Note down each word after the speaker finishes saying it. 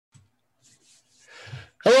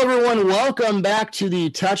Hello, everyone. Welcome back to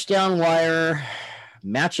the Touchdown Wire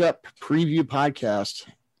matchup preview podcast.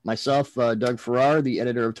 Myself, Doug Farrar, the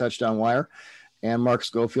editor of Touchdown Wire, and Mark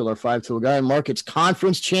Schofield, our five-tool guy. And Mark, it's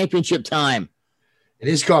conference championship time. It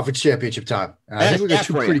is conference championship time. I think we got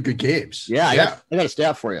two pretty good games. Yeah, I got a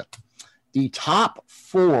stat for you. The top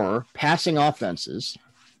four passing offenses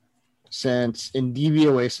in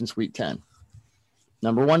DVOA since week 10.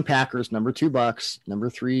 Number 1, Packers. Number 2, Bucks.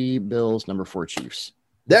 Number 3, Bills. Number 4, Chiefs.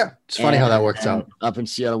 Yeah, it's funny how that works out. Up in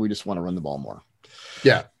Seattle, we just want to run the ball more.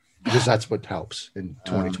 Yeah, because that's what helps in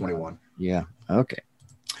 2021. Yeah, okay.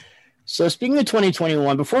 So speaking of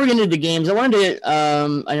 2021, before we get into the games, I wanted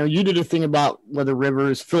to I know you did a thing about whether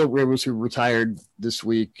Philip Rivers, who retired this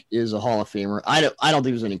week, is a Hall of Famer. I don't think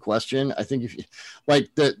there's any question. I think if you,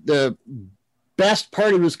 like the best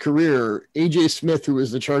part of his career, AJ Smith, who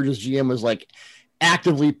was the Chargers GM, was like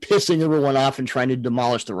actively pissing everyone off and trying to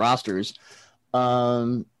demolish the rosters.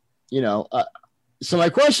 So my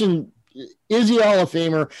question, is he a Hall of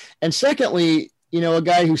Famer? And secondly, a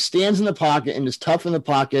guy who stands in the pocket and is tough in the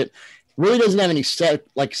pocket, really doesn't have any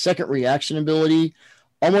second reaction ability,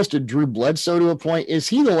 almost a Drew Bledsoe to a point. Is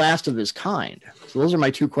he the last of his kind? So those are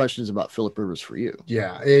my two questions about Philip Rivers for you.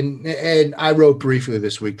 Yeah, and I wrote briefly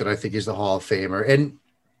this week that I think he's the Hall of Famer. And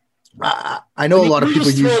I know a lot of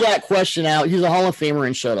people throw that question out. He's a Hall of Famer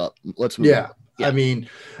and shut up. Let's move on. Yeah. I mean,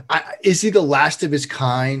 is he the last of his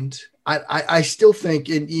kind? I still think,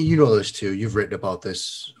 and you know this too, you've written about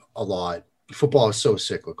this a lot. Football is so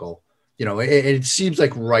cyclical, it seems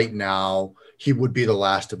like right now he would be the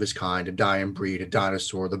last of his kind, a dying breed, a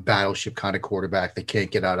dinosaur, the battleship kind of quarterback that can't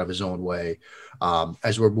get out of his own way.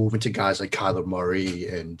 As we're moving to guys like Kyler Murray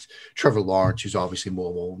and Trevor Lawrence, who's obviously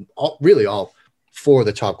mobile, all four of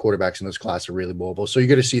the top quarterbacks in this class are really mobile. So you're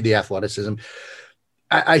going to see the athleticism.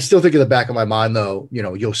 I still think in the back of my mind, though,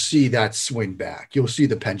 you'll see that swing back. You'll see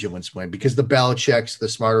the pendulum swing because the Belichick's, the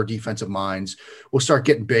smarter defensive minds will start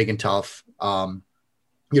getting big and tough.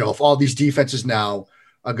 If all these defenses now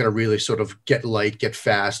are going to really sort of get light, get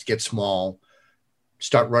fast, get small,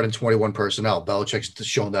 start running 21 personnel. Belichick's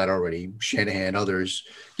shown that already. Shanahan, others,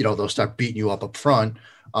 they'll start beating you up front.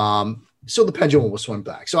 So the pendulum will swing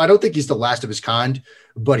back. So I don't think he's the last of his kind,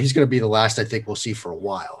 but he's going to be the last I think we'll see for a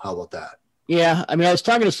while. How about that? Yeah, I mean, I was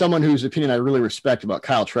talking to someone whose opinion I really respect about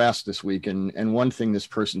Kyle Trask this week, and one thing this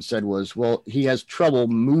person said was, well, he has trouble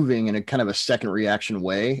moving in a kind of a second reaction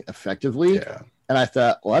way effectively. Yeah. And I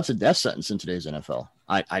thought, well, that's a death sentence in today's NFL.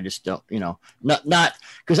 I just don't, not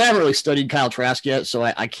because I haven't really studied Kyle Trask yet, so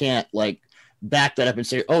I can't back that up and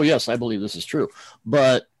say, oh, yes, I believe this is true.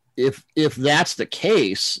 But if that's the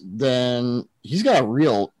case, then he's got a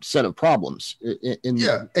real set of problems.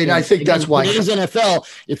 I think that's why in today's NFL,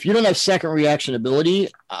 if you don't have second reaction ability,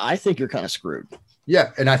 I think you're kind of screwed.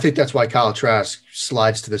 Yeah, and I think that's why Kyle Trask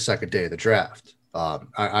slides to the second day of the draft.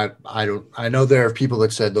 I know there are people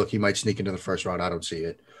that said, look, he might sneak into the first round. I don't see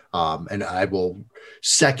it. And I will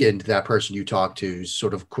second that person you talked to's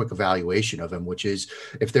sort of quick evaluation of him, which is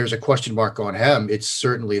if there's a question mark on him, it's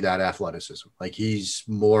certainly that athleticism. Like he's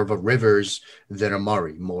more of a Rivers than a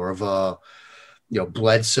Murray, more of a,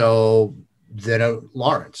 Bledsoe than a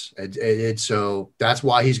Lawrence. And so that's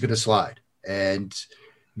why he's going to slide. And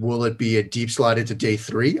will it be a deep slide into day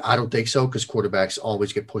 3? I don't think so, because quarterbacks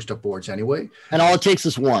always get pushed up boards anyway. And all it takes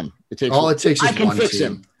is one. I can fix team.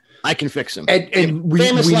 him. I can fix him. And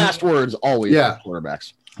famous last words always. Yeah,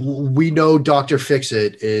 quarterbacks. We know Dr.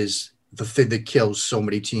 Fix-It is the thing that kills so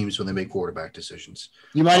many teams when they make quarterback decisions.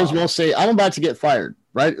 You might as well say, I'm about to get fired,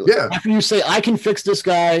 right? Yeah. After you say, I can fix this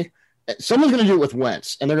guy, someone's going to do it with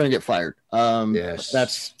Wentz, and they're going to get fired.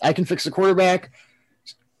 Yes. I can fix the quarterback,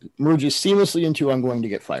 merges seamlessly into I'm going to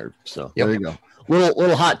get fired. So There you go.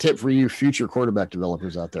 Little hot tip for you future quarterback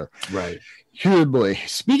developers out there. Right. Good boy.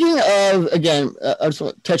 Speaking of, again, I just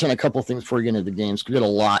want to touch on a couple of things before we get into the games. We got a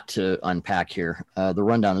lot to unpack here. The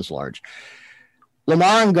rundown is large.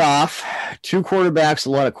 Lamar and Goff, two quarterbacks, a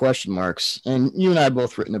lot of question marks. And you and I have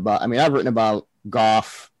both written about, I've written about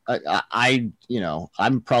Goff. I'm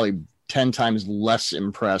probably 10 times less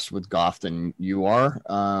impressed with Goff than you are.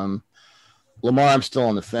 Lamar, I'm still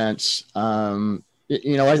on the fence.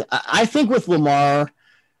 I think with Lamar,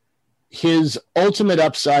 his ultimate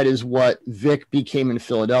upside is what Vic became in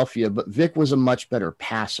Philadelphia, but Vic was a much better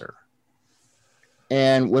passer.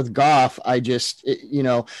 And with Goff, there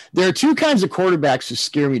are two kinds of quarterbacks who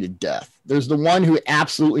scare me to death. There's the one who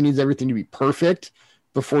absolutely needs everything to be perfect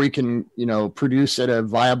before he can, produce at a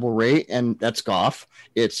viable rate, and that's Goff.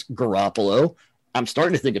 It's Garoppolo. I'm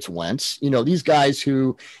starting to think it's Wentz. These guys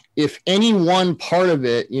who, if any one part of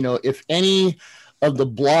it, if any of the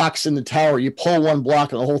blocks in the tower, you pull one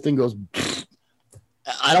block and the whole thing goes,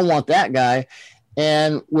 I don't want that guy.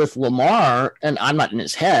 And with Lamar, and I'm not in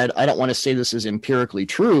his head, I don't want to say this is empirically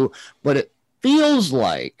true, but it feels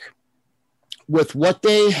like with what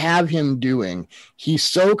they have him doing, he's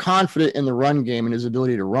so confident in the run game and his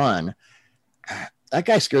ability to run. That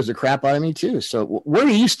guy scares the crap out of me too. So where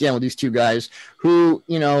do you stand with these two guys who,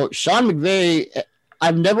 Sean McVay,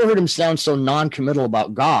 I've never heard him sound so non-committal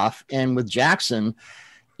about Goff. And with Jackson,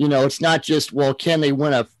 it's not just, well, can they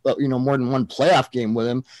win more than one playoff game with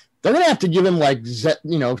him? They're going to have to give him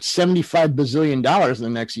 $75 bazillion in the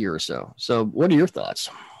next year or so. So what are your thoughts?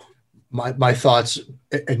 My thoughts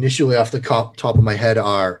initially off the top of my head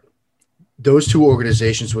are those two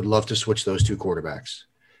organizations would love to switch those two quarterbacks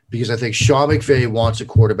because I think Sean McVay wants a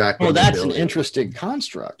quarterback. Oh, that's mobility. An interesting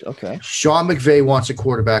construct. Okay. Sean McVay wants a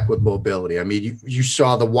quarterback with mobility. I mean, you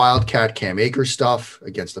saw the Wildcat Cam Akers stuff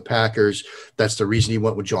against the Packers. That's the reason he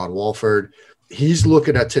went with John Wolford. He's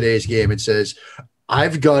looking at today's game and says,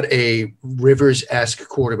 I've got a Rivers-esque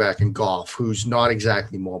quarterback in Goff who's not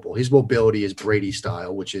exactly mobile. His mobility is Brady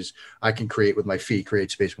style, which is I can create with my feet, create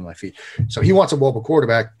space with my feet. So he wants a mobile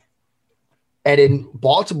quarterback. And in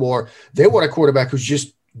Baltimore, they want a quarterback who's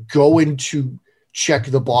just going to check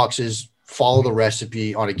the boxes, follow the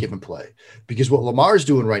recipe on a given play. Because what Lamar's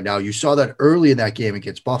doing right now, you saw that early in that game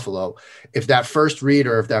against Buffalo. If that first read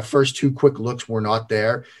or if that first two quick looks were not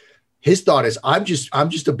there, his thought is, I'm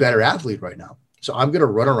just a better athlete right now. So I'm going to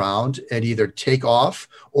run around and either take off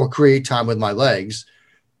or create time with my legs,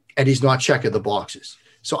 and he's not checking the boxes.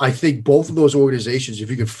 So I think both of those organizations, if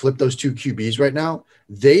you could flip those two QBs right now,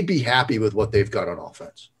 they'd be happy with what they've got on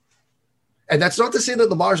offense. And that's not to say that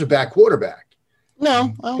Lamar's a bad quarterback.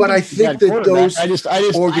 No. But I think that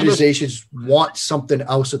those organizations want something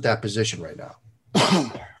else at that position right now.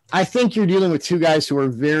 I think you're dealing with two guys who are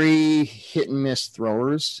very hit and miss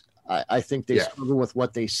throwers. I think they struggle with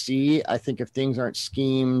what they see. I think if things aren't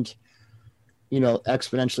schemed,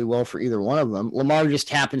 exponentially well for either one of them, Lamar just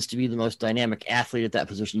happens to be the most dynamic athlete at that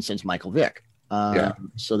position since Michael Vick.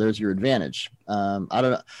 So there's your advantage. I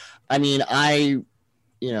don't know. I mean,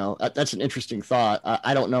 that's an interesting thought.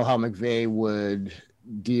 I don't know how McVay would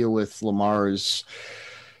deal with Lamar's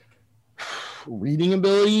reading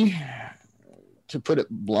ability, to put it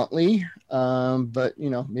bluntly. But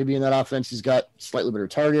maybe in that offense, he's got slightly better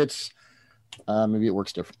targets. Maybe it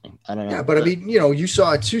works differently. I don't know. Yeah, but I mean, you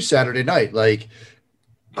saw it too Saturday night. Like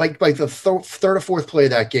the third or fourth play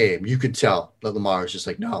of that game, you could tell that Lamar is just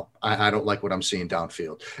like, no, I don't like what I'm seeing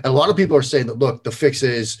downfield. And a lot of people are saying that, look, the fix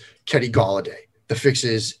is Kenny Golladay. The fix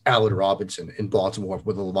is Allen Robinson in Baltimore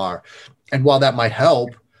with Lamar. And while that might help,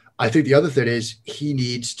 I think the other thing is he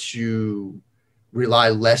needs to rely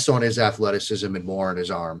less on his athleticism and more on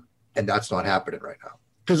his arm. And that's not happening right now.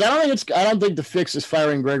 Because I don't think the fix is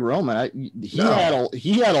firing Greg Roman. He had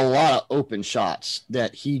a lot of open shots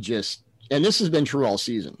that he just, and this has been true all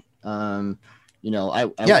season. You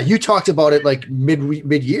talked about it like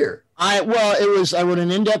mid year. I wrote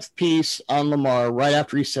an in-depth piece on Lamar right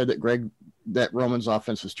after he said that Roman's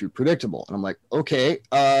offense was too predictable. And I'm like, okay,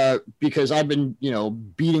 because I've been,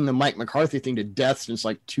 beating the Mike McCarthy thing to death since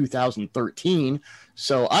like 2013.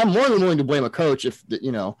 So I'm more than willing to blame a coach if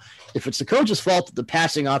it's the coach's fault that the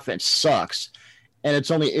passing offense sucks and it's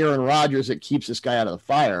only Aaron Rodgers that keeps this guy out of the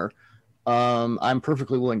fire. I'm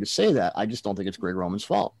perfectly willing to say that. I just don't think it's Greg Roman's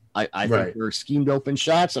fault. I think there are schemed open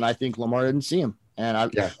shots, and I think Lamar didn't see him. And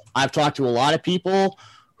I've talked to a lot of people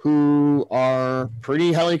who are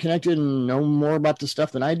pretty highly connected and know more about this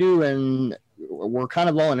stuff than I do, and we're kind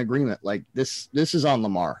of all in agreement. Like this is on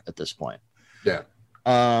Lamar at this point. Yeah.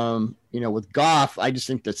 With Goff, I just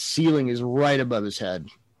think the ceiling is right above his head.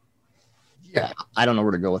 Yeah. I don't know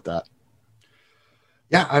where to go with that.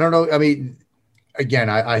 Yeah, I don't know. I mean, again,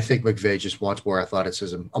 I think McVay just wants more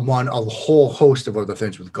athleticism. I'm on a whole host of other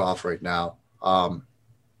things with Goff right now, and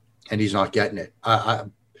he's not getting it.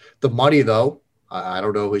 The money, though, I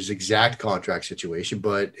don't know his exact contract situation,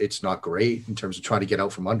 but it's not great in terms of trying to get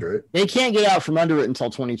out from under it. They can't get out from under it until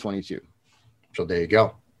 2022. So there you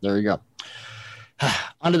go. There you go.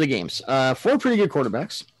 On to the games. Four pretty good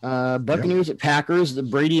quarterbacks. Buccaneers at Packers, the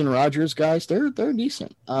Brady and Rodgers guys, they're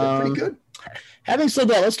decent. They're pretty good. Having said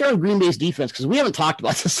that, let's start with Green Bay's defense because we haven't talked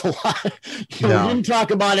about this a lot. We didn't talk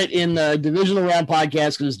about it in the divisional round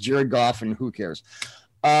podcast because it's Jared Goff and who cares.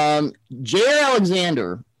 Jair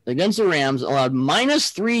Alexander against the Rams allowed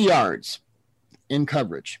 -3 yards in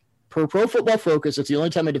coverage. Per Pro Football Focus, it's the only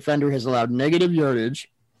time a defender has allowed negative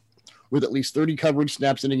yardage with at least 30 coverage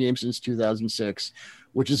snaps in a game since 2006,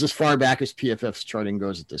 which is as far back as PFF's charting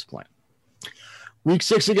goes at this point. Week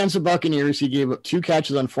 6 against the Buccaneers, he gave up 2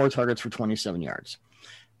 catches on 4 targets for 27 yards.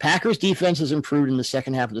 Packers defense has improved in the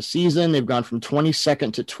second half of the season. They've gone from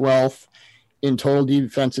 22nd to 12th in total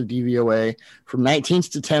defensive DVOA, from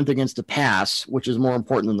 19th to 10th against the pass, which is more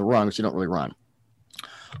important than the run, because you don't really run.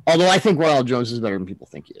 Although I think Ronald Jones is better than people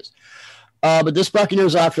think he is. But this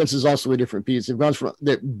Buccaneers offense is also a different beast. They've gone from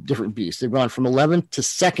 11th to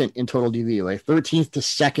 2nd in total DVOA, 13th to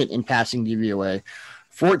 2nd in passing DVOA,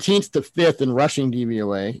 14th to 5th in rushing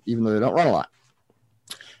DVOA, even though they don't run a lot.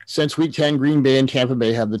 Since week 10, Green Bay and Tampa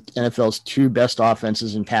Bay have the NFL's 2 best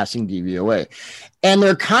offenses in passing DVOA. And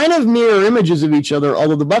they're kind of mirror images of each other.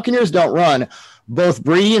 Although the Buccaneers don't run, both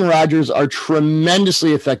Brady and Rodgers are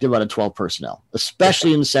tremendously effective out of 12 personnel,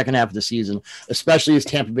 especially in the second half of the season, especially as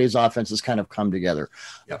Tampa Bay's offenses kind of come together.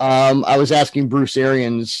 Yep. I was asking Bruce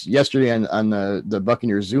Arians yesterday on the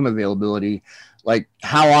Buccaneers Zoom availability, like,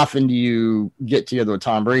 how often do you get together with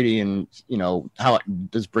Tom Brady, and, how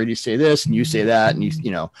does Brady say this and you say that? And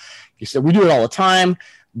he said, we do it all the time.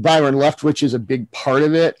 Byron Leftwich is a big part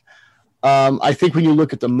of it. I think when you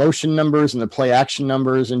look at the motion numbers and the play action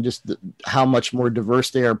numbers and just how much more diverse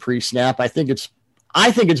they are pre-snap, I think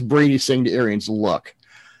it's Brady saying to Arians, look,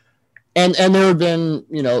 and there have been,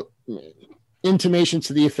 intimations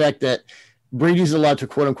to the effect that Brady's allowed to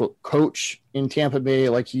quote unquote coach in Tampa Bay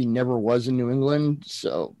like he never was in New England.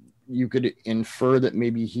 So you could infer that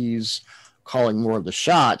maybe he's calling more of the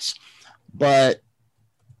shots, but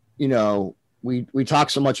we talk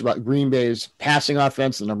so much about Green Bay's passing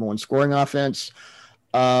offense, the number 1 scoring offense.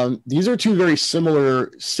 These are 2 very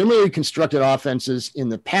similarly constructed offenses in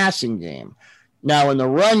the passing game. Now, in the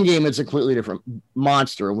run game, it's a completely different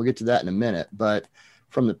monster, and we'll get to that in a minute. But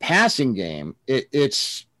from the passing game,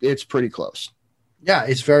 it's pretty close. Yeah,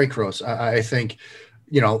 it's very close. I think,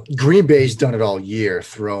 Green Bay's done it all year,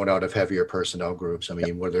 thrown out of heavier personnel groups. I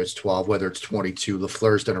mean, whether it's 12, whether it's 22,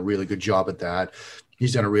 LaFleur's done a really good job at that.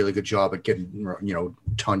 He's done a really good job at getting,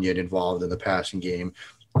 Tonyan involved in the passing game.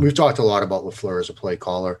 We've talked a lot about LaFleur as a play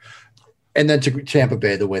caller. And then to Tampa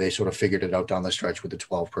Bay, the way they sort of figured it out down the stretch with the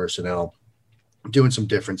 12 personnel, doing some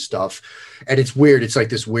different stuff. And it's weird. It's like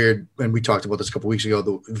this weird, and we talked about this a couple of weeks ago,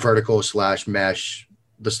 the vertical / mesh,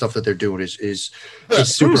 the stuff that they're doing is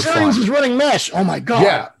super Bruce fun. Arians is running mesh. Oh my God.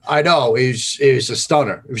 Yeah, I know. It was a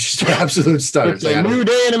stunner. It was just an absolute stunner. It's a new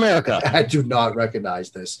day in America. I do not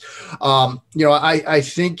recognize this. I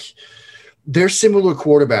think they're similar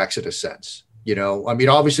quarterbacks in a sense.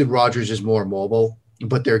 Obviously Rodgers is more mobile,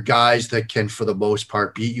 but they're guys that can, for the most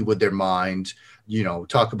part, beat you with their mind.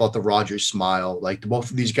 Talk about the Rodgers smile. Like,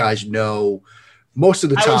 both of these guys know most of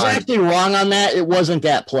the time. I was actually wrong on that. It wasn't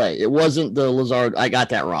that play. It wasn't the Lazard. I got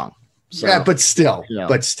that wrong. So, yeah, but still.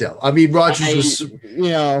 I mean, Rodgers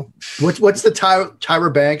was, what's the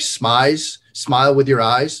Tyra Banks smile with your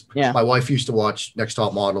eyes? Yeah. My wife used to watch Next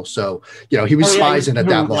Top Model. So, he was smizing at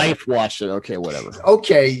that moment. My wife watched it. Okay, whatever.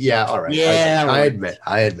 Okay. Yeah. All right. Yeah. I admit.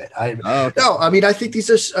 Okay. No, I mean, I think these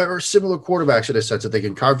are similar quarterbacks in a sense that they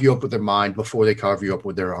can carve you up with their mind before they carve you up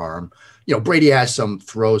with their arm. Brady has some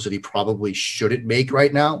throws that he probably shouldn't make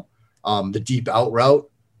right now. The deep out route,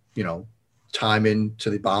 time into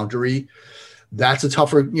the boundary, that's a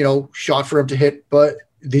tougher, shot for him to hit. But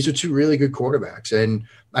these are 2 really good quarterbacks. And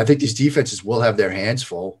I think these defenses will have their hands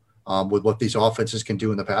full with what these offenses can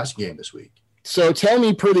do in the passing game this week. So tell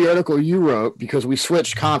me, per the article you wrote, because we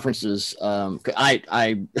switched conferences,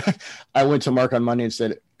 I went to Mark on Monday and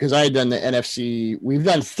said, because I had done the NFC, we've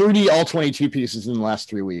done 30 all 22 pieces in the last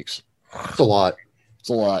 3 weeks. It's a lot.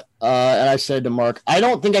 And I said to Mark, I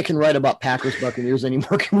don't think I can write about Packers Buccaneers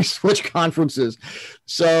anymore. Can we switch conferences?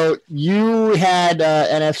 So you had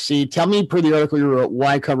NFC. Tell me, per the article you wrote,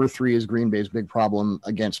 why cover 3 is Green Bay's big problem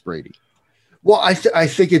against Brady. Well, I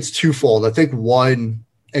think it's twofold. I think one,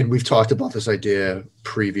 and we've talked about this idea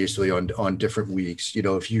previously on different weeks,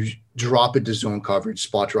 if you drop into zone coverage,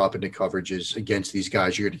 spot drop into coverages against these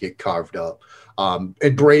guys, you're going to get carved up.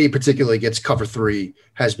 And Brady particularly gets cover 3,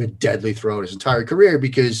 has been deadly throughout his entire career,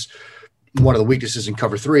 because one of the weaknesses in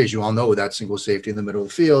cover 3, as you all know, with that single safety in the middle of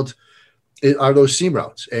the field, are those seam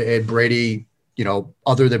routes. And Brady,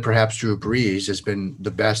 other than perhaps Drew Brees, has been the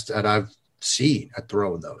best that I've seen at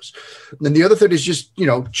throwing those. And then the other thing is just,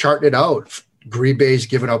 charting it out. Green Bay's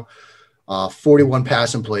given up 41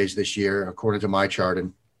 passing plays this year, according to my chart,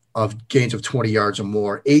 and of gains of 20 yards or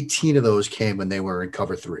more. 18 of those came when they were in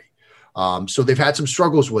cover 3. So they've had some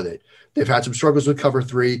struggles with it. They've had some struggles with cover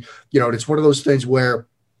 3. And it's one of those things where,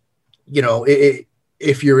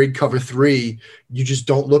 if you're in cover 3, you just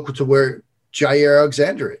don't look to where Jair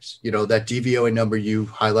Alexander is. That DVOA number you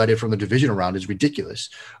highlighted from the divisional round is ridiculous.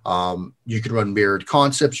 You could run mirrored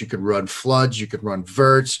concepts. You could run floods. You could run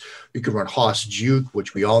verts. You could run Haas Juke,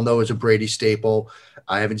 which we all know is a Brady staple.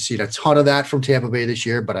 I haven't seen a ton of that from Tampa Bay this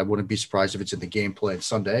year, but I wouldn't be surprised if it's in the game plan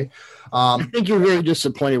Sunday. I think you're very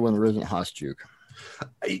disappointed when there isn't Haas Juke.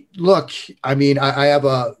 Look, I mean, I have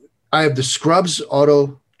the Scrubs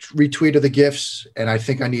auto retweet of the gifts, and I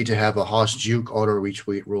think I need to have a Haas Juke auto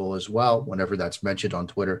retweet rule as well whenever that's mentioned on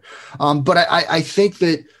Twitter. But I think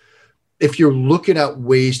that if you're looking at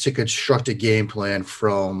ways to construct a game plan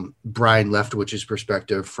from Brian Leftowich's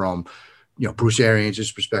perspective, from Bruce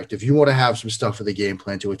Arians' perspective, you want to have some stuff for the game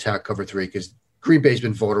plan to attack cover 3 because Green Bay's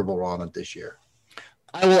been vulnerable on it this year.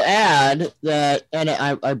 I will add that, and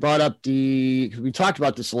I brought up because we talked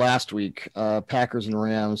about this last week, Packers and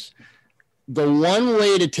Rams. The one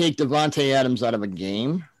way to take Davante Adams out of a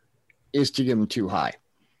game is to give him too high.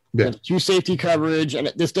 Yeah. 2 safety coverage,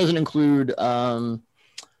 and this doesn't include the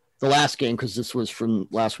last game because this was from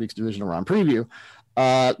last week's divisional round preview.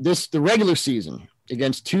 The regular season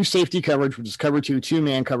against 2 safety coverage, which is cover 2,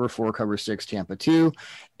 2-man, cover 4, cover 6, Tampa 2.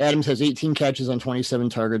 Adams has 18 catches on 27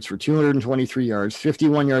 targets for 223 yards,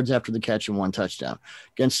 51 yards after the catch, and 1 touchdown.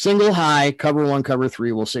 Against single high, cover 1, cover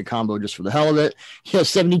 3, we'll say combo just for the hell of it. He has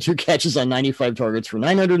 72 catches on 95 targets for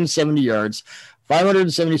 970 yards,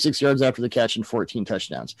 576 yards after the catch, and 14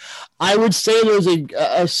 touchdowns. I would say there's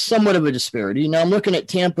a somewhat of a disparity. Now I'm looking at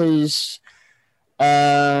Tampa's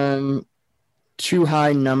too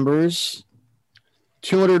high numbers.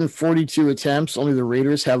 242 attempts. Only the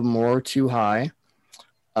Raiders have more too high.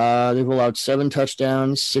 They've allowed 7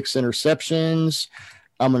 touchdowns, 6 interceptions.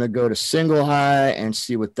 I'm going to go to single high and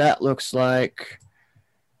see what that looks like.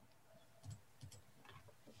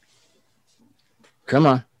 Come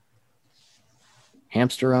on.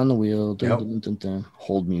 Hamster on the wheel. Dun, dun, dun, dun.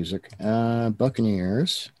 Hold music.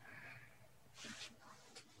 Buccaneers.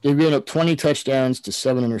 They've given up 20 touchdowns to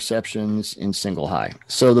 7 interceptions in single high.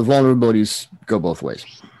 So the vulnerabilities go both ways.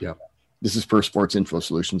 Yeah. This is per Sports Info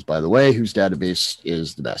Solutions, by the way, whose database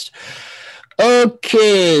is the best.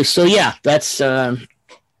 Okay. So yeah, that's so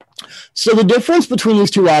the difference between these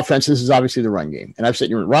 2 offenses is obviously the run game. And I've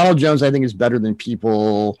said, Ronald Jones, I think, is better than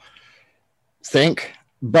people think,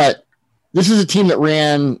 but this is a team that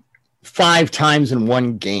ran 5 times in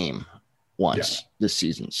one game once this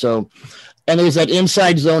season. So, and there's that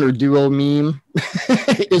inside zone or duo meme.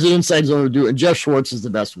 Is an inside zone or duo, and Jeff Schwartz is the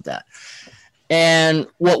best with that. And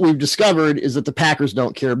what we've discovered is that the Packers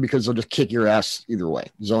don't care because they'll just kick your ass either way,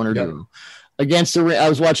 zone or duo. Against I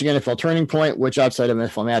was watching NFL Turning Point, which outside of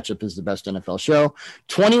NFL Matchup is the best NFL show.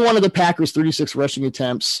 21 of the Packers' 36 rushing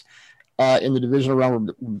attempts in the divisional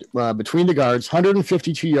round were between the guards,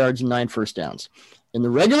 152 yards and 9 first downs. In the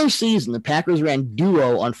regular season, the Packers ran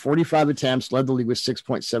duo on 45 attempts, led the league with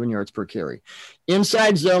 6.7 yards per carry.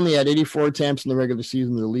 Inside zone, they had 84 attempts in the regular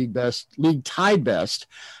season, the league tied best,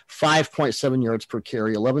 5.7 yards per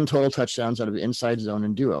carry, 11 total touchdowns out of inside zone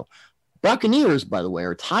and duo. Buccaneers, by the way,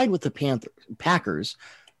 are tied with the Packers,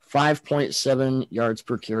 5.7 yards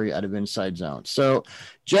per carry out of inside zone. So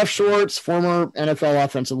Jeff Schwartz, former NFL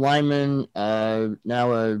offensive lineman,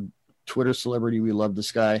 now a Twitter celebrity. We love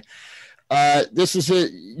this guy. This is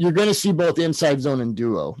it. You're going to see both inside zone and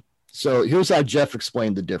duo. So here's how Jeff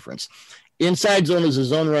explained the difference. Inside zone is a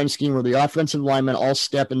zone run scheme where the offensive linemen all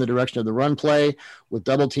step in the direction of the run play with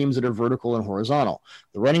double teams that are vertical and horizontal.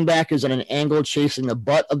 The running back is at an angle chasing the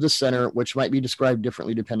butt of the center, which might be described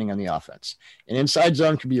differently depending on the offense. An inside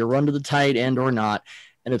zone can be a run to the tight end or not,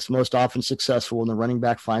 and it's most often successful when the running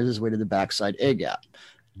back finds his way to the backside A gap.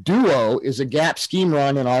 Duo is a gap scheme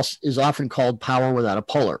run and is often called power without a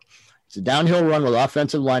puller. It's a downhill run with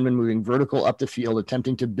offensive linemen moving vertical up the field,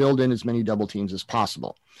 attempting to build in as many double teams as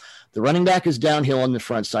possible. The running back is downhill on the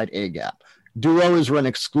front side A gap. Duo is run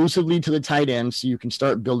exclusively to the tight end, so you can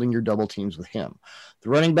start building your double teams with him. The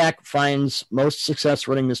running back finds most success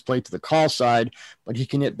running this play to the call side, but he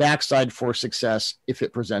can hit backside for success if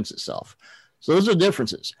it presents itself. So those are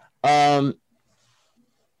differences. But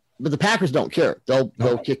the Packers don't care.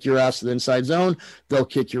 They'll kick your ass to the inside zone. They'll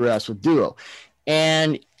kick your ass with duo.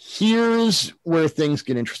 And here's where things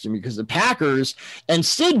get interesting because the Packers, and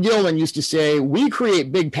Sid Gilman used to say, we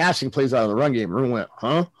create big passing plays out of the run game. Everyone went,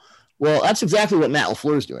 huh? Well, that's exactly what Matt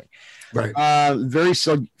LaFleur is doing. Right. Very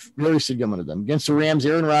Sid Gilman of them. Against the Rams,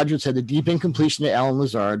 Aaron Rodgers had the deep incompletion to Allen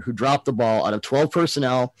Lazard, who dropped the ball out of 12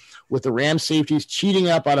 personnel with the Rams safeties cheating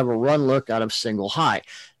up out of a run look out of single high.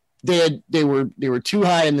 They were too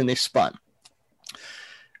high and then they spun.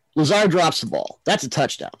 Lazard drops the ball. That's a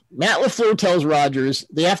touchdown. Matt LaFleur tells Rodgers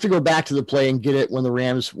they have to go back to the play and get it when the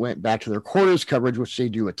Rams went back to their quarters coverage, which they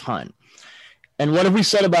do a ton. And what have we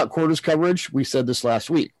said about quarters coverage? We said this last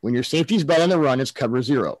week. When your safety's bet on the run, it's cover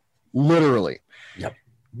 0. Literally. Yep.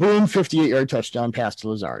 Boom, 58-yard touchdown pass to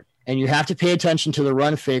Lazard. And you have to pay attention to the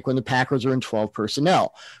run fake when the Packers are in 12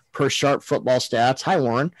 personnel. Per Sharp Football Stats, hi,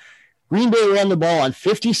 Warren, Green Bay ran the ball on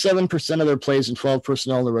 57% of their plays in 12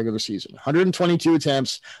 personnel in the regular season. 122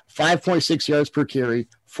 attempts, 5.6 yards per carry,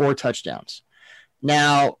 4 touchdowns.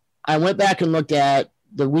 Now, I went back and looked at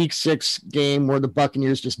the Week 6 game where the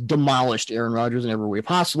Buccaneers just demolished Aaron Rodgers in every way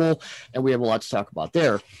possible, and we have a lot to talk about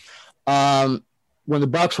there. When the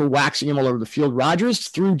Bucs were waxing him all over the field, Rodgers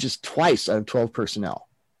threw just twice out of 12 personnel.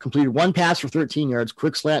 Completed 1 pass for 13 yards,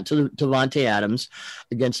 quick slant to Davante Adams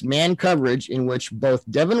against man coverage in which both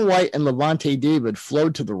Devin White and Levante David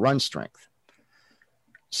flowed to the run strength.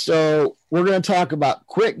 So we're going to talk about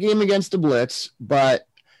quick game against the blitz, but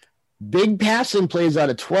big passing plays out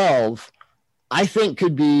of 12, I think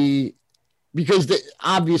could be because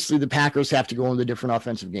obviously the Packers have to go into a different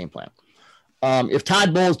offensive game plan. If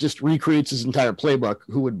Todd Bowles just recreates his entire playbook,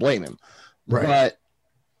 who would blame him? Right. But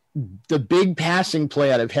the big passing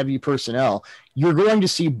play out of heavy personnel, you're going to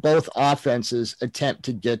see both offenses attempt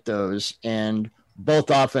to get those, and both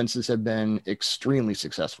offenses have been extremely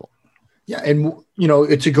successful. Yeah, and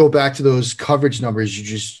to go back to those coverage numbers you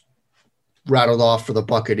just rattled off for the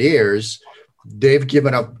Buccaneers, they've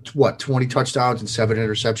given up 20 touchdowns and 7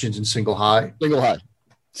 interceptions in single high. Single high.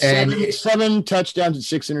 And 7 touchdowns and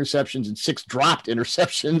 6 interceptions and 6 dropped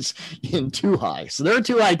interceptions in 2 high. So they're a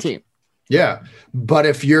 2 high team. Yeah, but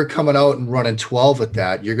if you're coming out and running 12 at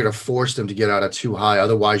that, you're going to force them to get out of 2 high.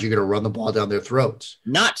 Otherwise, you're going to run the ball down their throats.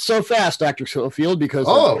 Not so fast, Dr. Schofield, because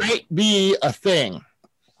it might be a thing.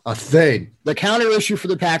 A thing. The counter issue for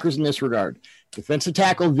the Packers in this regard. Defensive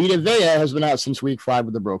tackle Vita Vea has been out since week 5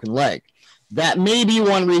 with a broken leg. That may be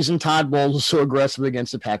one reason Todd Bowles was so aggressive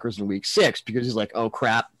against the Packers in week 6, because he's like, oh,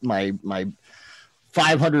 crap, my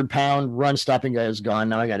 500-pound run-stopping guy is gone.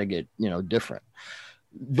 Now I got to get, different.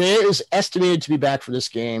 Vea is estimated to be back for this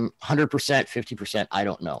game, 100%, 50%, I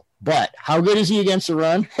don't know. But how good is he against the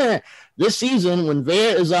run? This season, when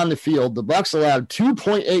Vea is on the field, the Bucs allowed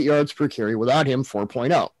 2.8 yards per carry. Without him,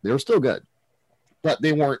 4.0. They were still good. But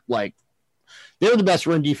they weren't they were the best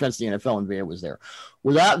run defense in the NFL when Vea was there.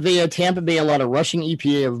 Without Vea, Tampa Bay allowed a rushing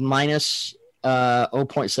EPA of minus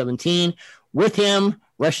 0.17. With him,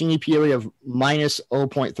 rushing EPA of minus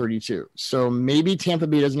 0.32. So maybe Tampa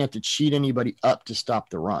Bay doesn't have to cheat anybody up to stop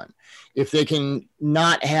the run. If they can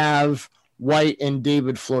not have White and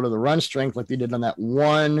David flow to the run strength like they did on that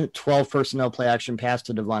 12 personnel play action pass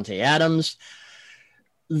to Davante Adams,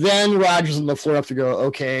 then Rodgers and LaFleur have to go,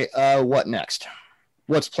 okay, what next?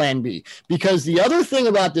 What's plan B? Because the other thing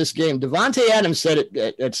about this game, Davante Adams said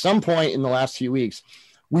it at some point in the last few weeks,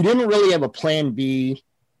 we didn't really have a plan B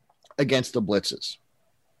against the blitzes,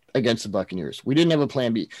 against the Buccaneers. We didn't have a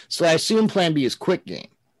plan B. So I assume plan B is quick game.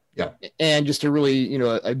 Yeah. And just a really,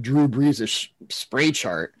 a Drew Brees spray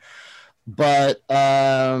chart. But,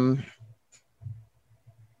 Rodgers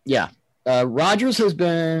has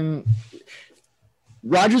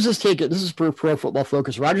taken, this is per Pro Football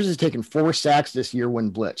Focus, Rodgers has taken 4 sacks this year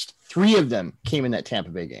when blitzed. 3 of them came in that Tampa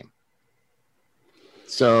Bay game.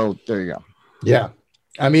 So there you go. Yeah.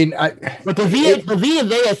 I mean, but the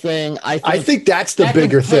Vea thing, I think that's the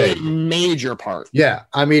bigger thing. Major part. Yeah.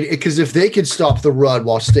 I mean, because if they could stop the run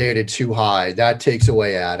while staying at 2 high, that takes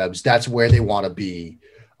away Adams. That's where they want to be.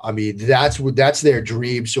 I mean, that's their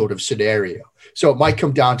dream sort of scenario. So it might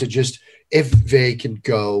come down to just if they can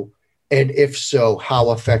go, and if so,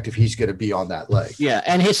 how effective he's going to be on that leg. Yeah,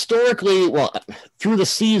 and historically, through the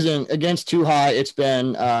season against 2 high, it's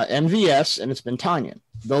been MVS and it's been Tanyan.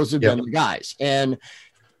 Those have been the guys. And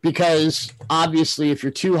because obviously if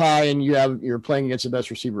you're 2 high and you're playing against the best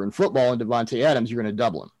receiver in football and Davante Adams, you're going to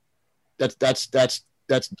double him. That's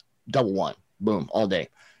double one. Boom, all day.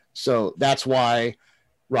 So that's why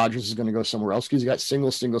Rodgers is going to go somewhere else, because he got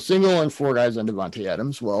single, and 4 guys on Davante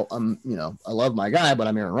Adams. Well, I love my guy, but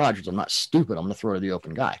I'm Aaron Rodgers. I'm not stupid. I'm going to throw to the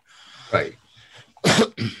open guy. Right.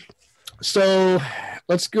 So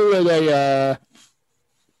let's go to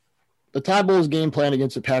the Todd Bowles game plan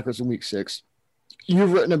against the Packers in week 6.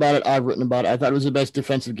 You've written about it. I've written about it. I thought it was the best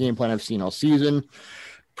defensive game plan I've seen all season.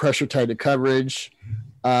 Pressure tied to coverage.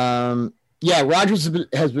 Rodgers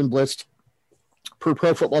has been blitzed per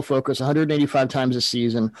Pro Football Focus 185 times this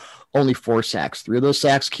season, only 4 sacks. 3 of those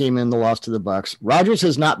sacks came in the loss to the Bucs. Rodgers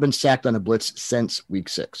has not been sacked on a blitz since week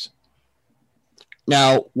 6.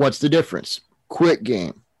 Now, what's the difference? Quick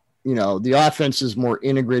game. The offense is more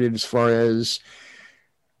integrated as far as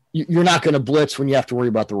you're not going to blitz when you have to worry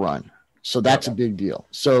about the run. So that's a big deal.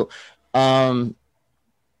 So I'll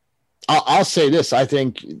say this. I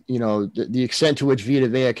think, the extent to which Vita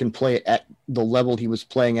Vea can play at the level he was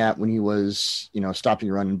playing at when he was, stopping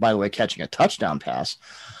the run, and by the way, catching a touchdown pass,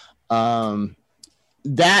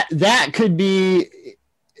 that could be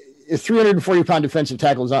a 340-pound defensive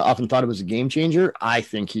tackle is not often thought of as a game changer. I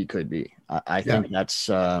think he could be. I think that's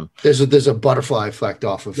there's a butterfly effect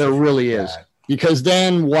off of there really is, because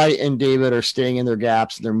then White and David are staying in their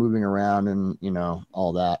gaps, they're moving around, and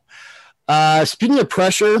all that. Speaking of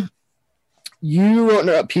pressure, you wrote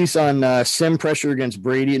a piece on sim pressure against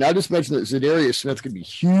Brady, and I'll just mention that Za'Darius Smith could be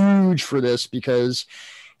huge for this because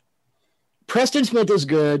Preston Smith is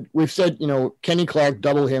good. We've said, Kenny Clark,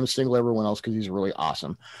 double him, single everyone else because he's really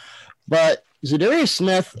awesome. But Za'Darius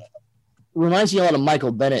Smith reminds me a lot of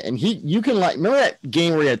Michael Bennett, and you can remember that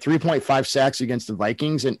game where he had 3.5 sacks against the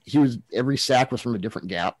Vikings, and every sack was from a different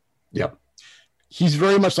gap. Yep. He's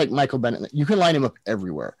very much like Michael Bennett. You can line him up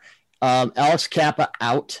everywhere. Alex Kappa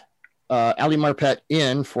out, Ali Marpet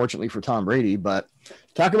in, fortunately for Tom Brady. But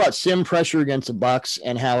talk about sim pressure against the Bucs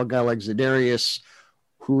and how a guy like Za'Darius,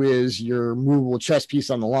 who is your movable chess piece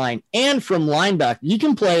on the line, and from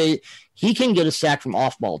linebacker, he can get a sack from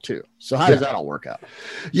off ball too. So how does that all work out?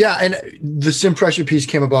 Yeah, and the sim pressure piece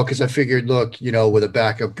came about because I figured, look, with a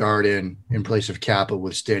backup guard in place of Kappa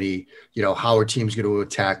with Steady, how are teams going to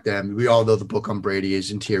attack them? We all know the book on Brady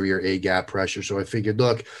is interior A-gap pressure. So I figured,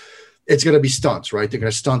 look, it's going to be stunts, right? They're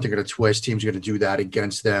going to stunt, they're going to twist. Teams are going to do that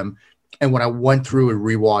against them. And when I went through and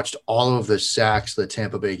rewatched all of the sacks that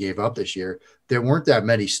Tampa Bay gave up this year, there weren't that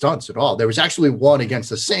many stunts at all. There was actually one against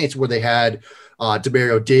the Saints where they had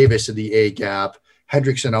Demario Davis in the A gap,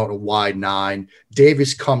 Hendrickson out in a wide 9.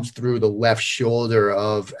 Davis comes through the left shoulder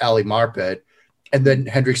of Ali Marpet, and then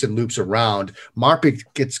Hendrickson loops around. Marpet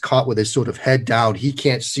gets caught with his sort of head down. He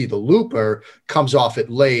can't see the looper, comes off it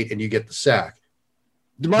late, and you get the sack.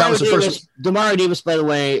 Demario Davis, by the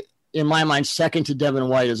way, in my mind, second to Devin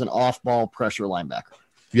White as an off-ball pressure linebacker.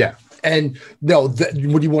 Yeah. And no,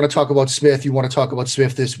 when you want to talk about Smith, you want to talk about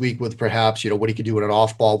Smith this week with perhaps, what he can do in an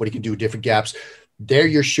off ball, what he can do in different gaps. There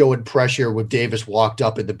you're showing pressure with Davis walked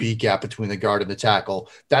up in the B gap between the guard and the tackle.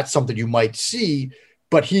 That's something you might see,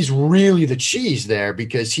 but he's really the cheese there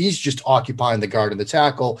because he's just occupying the guard and the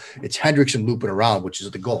tackle. It's Hendrickson looping around, which is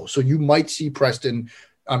the goal. So you might see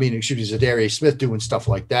Za'Darius Smith doing stuff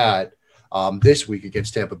like that this week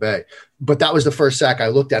against Tampa Bay. But that was the first sack I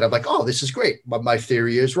looked at. I'm like, oh, this is great. My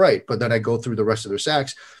theory is right. But then I go through the rest of their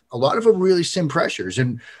sacks. A lot of them really sim pressures.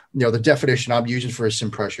 And, the definition I'm using for a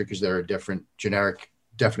sim pressure, because there are different generic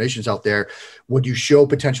definitions out there, would you show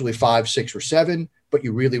potentially 5, 6, or 7, but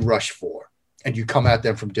you really rush 4 and you come at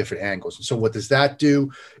them from different angles. And so what does that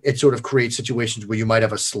do? It sort of creates situations where you might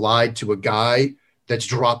have a slide to a guy that's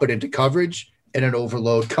dropping into coverage and an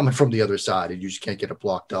overload coming from the other side, and you just can't get it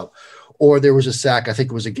blocked up. Or there was a sack, I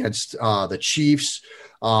think it was against the Chiefs.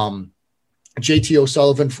 JT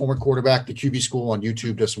O'Sullivan, former quarterback, the QB School on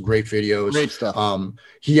YouTube does some great videos. Great stuff.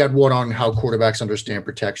 He had one on how quarterbacks understand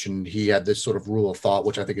protection. He had this sort of rule of thought,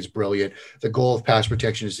 which I think is brilliant. The goal of pass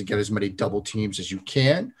protection is to get as many double teams as you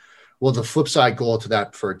can. Well, the flip side goal to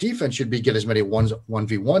that for a defense should be get as many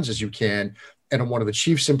 1v1s as you can. And on one of the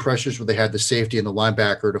Chiefs impressions where they had the safety and the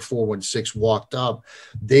linebacker to 4-1-6 walked up,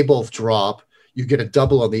 they both drop. You get a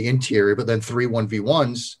double on the interior, but then 3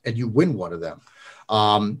 1v1s and you win one of them.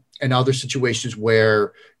 And other situations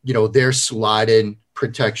where, they're sliding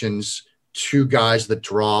protections, 2 guys that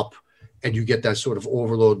drop, and you get that sort of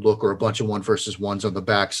overload look or a bunch of 1-versus-1s on the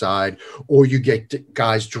backside, or you get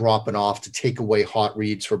guys dropping off to take away hot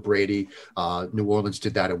reads for Brady. New Orleans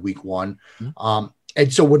did that in week 1. Mm-hmm.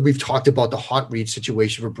 And so when we've talked about the hot read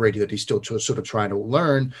situation for Brady that he's still sort of trying to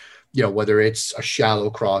learn, whether it's a shallow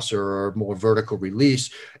crosser or more vertical release,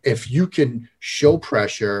 if you can show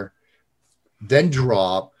pressure, then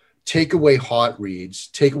drop, take away hot reads,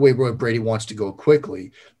 take away where Brady wants to go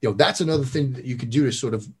quickly, that's another thing that you can do to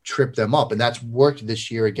sort of trip them up. And that's worked this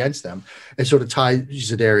year against them. And sort of tie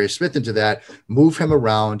Za'Darius Smith into that, move him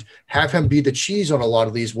around, have him be the cheese on a lot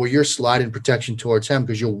of these where you're sliding protection towards him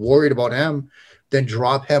because you're worried about him, then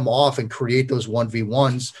drop him off and create those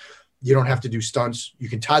 1v1s. You don't have to do stunts. You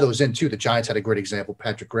can tie those in too. The Giants had a great example.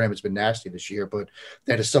 Patrick Graham has been nasty this year, but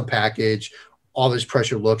they had a sub package, all this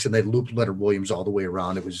pressure looks, and they looped Leonard Williams all the way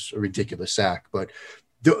around. It was a ridiculous sack. But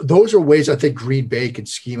those are ways I think Green Bay can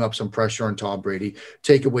scheme up some pressure on Tom Brady,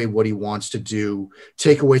 take away what he wants to do,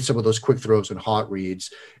 take away some of those quick throws and hot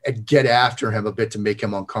reads, and get after him a bit to make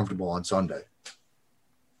him uncomfortable on Sunday.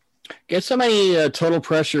 Guess how many total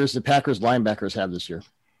pressures the Packers linebackers have this year?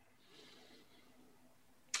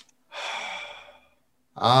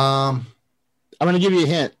 I'm going to give you a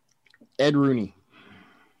hint. Ed Rooney.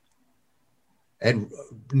 And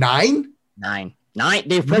 9? 9.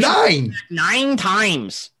 They've pressured 9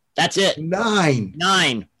 times. That's it. 9.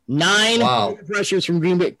 Wow. Pressures from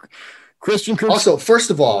Green Bay. Christian Kirk. Also, first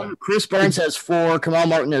of all, Chris Barnes has 4. Kamal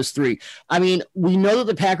Martin has 3. I mean, we know that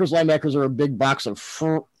the Packers linebackers are a big box of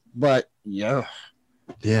fruit, but yeah.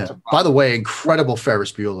 By the way, incredible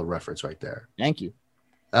Ferris Bueller reference right there. Thank you.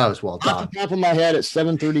 That was well done. Off the top of my head at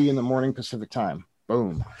 7:30 in the morning Pacific time.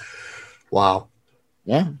 Boom. Wow.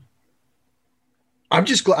 Yeah. I'm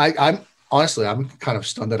just glad. I'm honestly, I'm kind of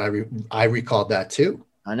stunned that I recalled that too.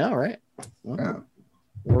 I know, right? Well, Yeah.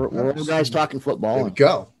 We're all guys talking football. There we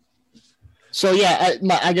go. So yeah,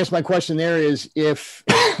 I guess my question there is if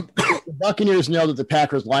the Buccaneers know that the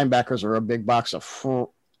Packers linebackers are a big box of fruit,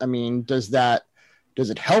 I mean, does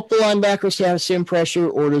it help the linebackers to have the same pressure,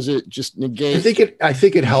 or does it just negate? I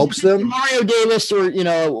think it helps them. Mario Davis or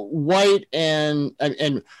White and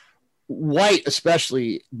White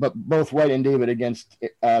especially, but both White and David against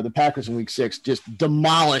the Packers in Week 6 just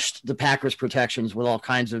demolished the Packers protections with all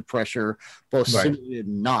kinds of pressure, both simulated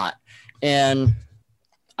and not. And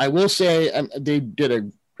I will say they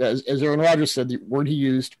did as Aaron Rodgers said, the word he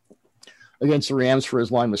used against the Rams for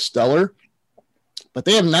his line was stellar. But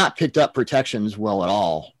they have not picked up protections well at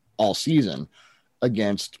all season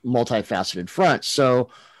against multifaceted fronts. So,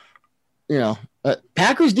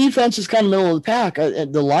 Packers defense is kind of middle of the pack. The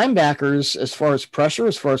linebackers, as far as pressure,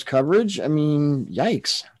 as far as coverage, I mean,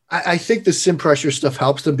 yikes. I think the sim pressure stuff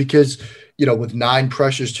helps them because, with 9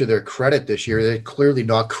 pressures to their credit this year, they clearly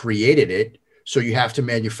not created it. So you have to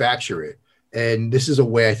manufacture it. And this is a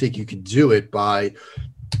way I think you can do it by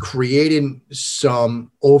creating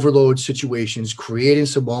some overload situations, creating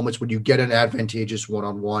some moments when you get an advantageous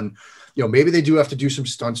one-on-one. Maybe they do have to do some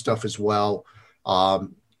stunt stuff as well.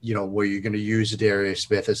 Where you're going to use Darius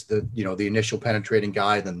Smith as the initial penetrating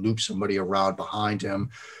guy, then loop somebody around behind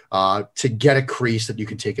him to get a crease that you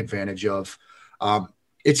can take advantage of.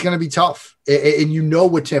 It's going to be tough.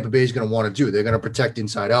 And what Tampa Bay is going to want to do. They're going to protect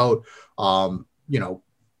inside out.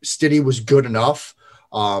 Stiddy was good enough.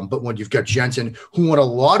 But when you've got Jensen, who won a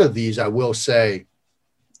lot of these, I will say,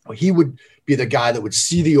 he would be the guy that would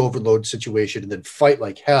see the overload situation and then fight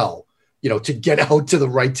like hell, to get out to the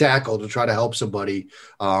right tackle to try to help somebody.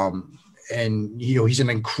 He's an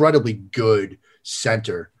incredibly good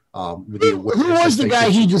center. Who was the guy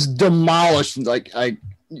he just demolished?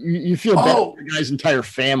 You feel bad for the guy's entire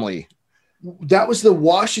family. That was the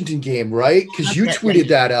Washington game, right? Because you tweeted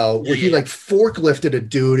that out where he forklifted a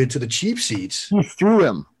dude into the cheap seats. He threw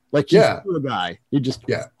him. He threw a guy. He just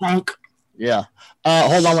thunk. Yeah.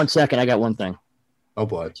 Hold on 1 second. I got one thing. Oh,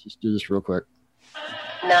 boy. Let's just do this real quick.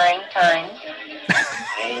 9 times.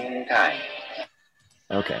 9 times.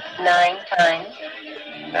 Okay. 9 times.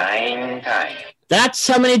 9 times. That's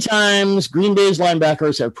how many times Green Bay's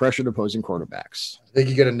linebackers have pressured opposing quarterbacks. I think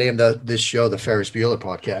you're going to name this show the Ferris Bueller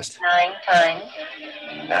podcast. 9 times.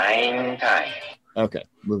 9 times. Okay,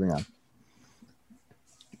 moving on.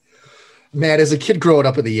 Man, as a kid growing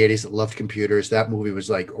up in the 80s that loved computers, that movie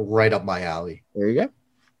was right up my alley. There you go.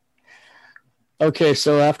 Okay,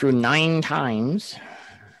 so after 9 times.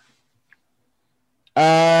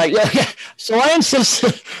 So I insist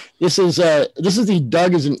this is the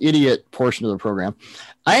Doug is an idiot portion of the program.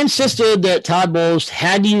 I insisted that Todd Bowles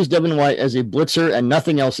had to use Devin White as a blitzer and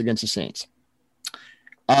nothing else against the Saints.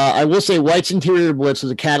 I will say White's interior blitz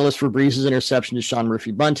was a catalyst for Breeze's interception to Sean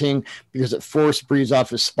Murphy-Bunting because it forced Breeze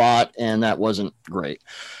off his spot, and that wasn't great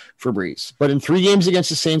for Breeze. But in 3 games against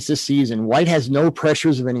the Saints this season, White has no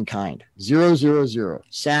pressures of any kind. 0-0-0.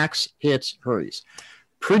 Sacks, hits, hurries.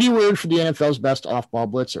 Pretty weird for the NFL's best off-ball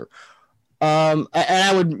blitzer. And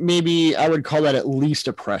I would call that at least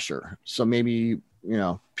a pressure. So maybe,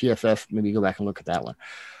 PFF, maybe go back and look at that one.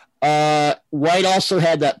 White also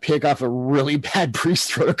had that pick off a really bad Breeze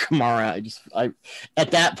throw to Kamara.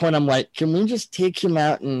 At that point, I'm like, can we just take him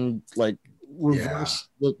out and reverse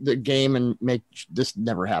the game and make this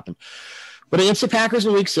never happen? But against the Packers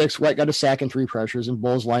in Week 6, White got a sack and 3 pressures, and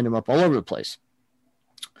Bowles lined him up all over the place.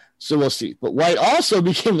 So we'll see. But White also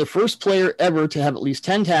became the first player ever to have at least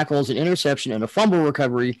 10 tackles, an interception, and a fumble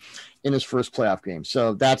recovery in his first playoff game.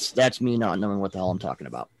 So that's me not knowing what the hell I'm talking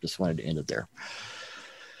about. Just wanted to end it there.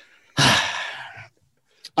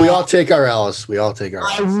 We all take our L's.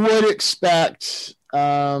 I would expect,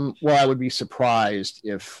 I would be surprised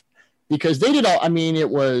because they did all,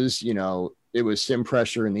 it was sim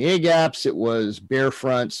pressure in the A gaps. It was bear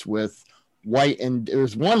fronts with White, and there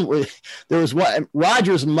was one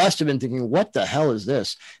Rodgers must have been thinking, what the hell is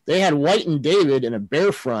this? They had White and David in a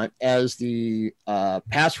bear front as the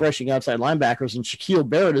pass rushing outside linebackers, and Shaquille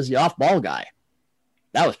Barrett as the off ball guy.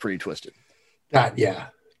 That was pretty twisted. We've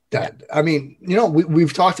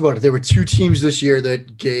talked about it. There were 2 teams this year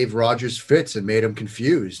that gave Rodgers fits and made him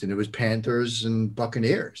confused, and it was Panthers and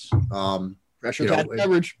Buccaneers. Pressure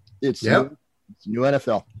coverage. It's Yep. new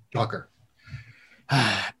NFL. Tucker.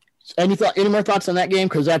 Any more thoughts on that game?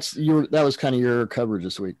 Because that was kind of your coverage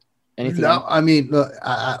this week. Anything? No, I mean, look,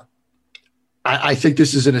 I think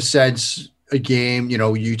this is in a sense a game. You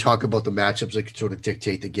know, you talk about the matchups that could sort of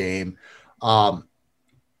dictate the game.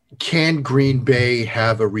 Can Green Bay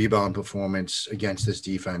have a rebound performance against this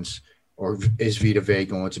defense, or is Vita Vea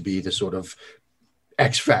going to be the sort of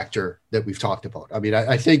X factor that we've talked about? I mean,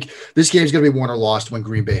 I think this game is going to be won or lost when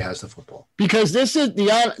Green Bay has the football. Because this is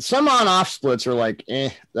some on-off splits are like,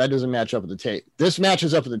 that doesn't match up with the tape. This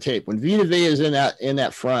matches up with the tape. When Vita Vea is in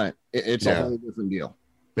that front, it's a whole different deal.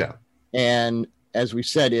 Yeah. And as we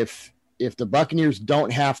said, if the Buccaneers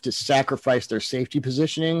don't have to sacrifice their safety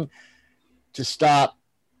positioning to stop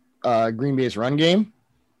Green Bay's run game,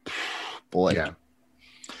 boy, yeah,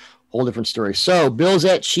 whole different story. So Bills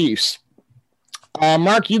at Chiefs.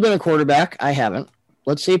 Mark, you've been a quarterback. I haven't.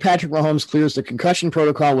 Let's say Patrick Mahomes clears the concussion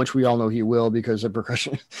protocol, which we all know he will because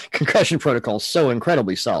the concussion protocol is so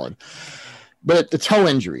incredibly solid. But the toe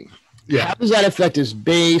injury, how does that affect his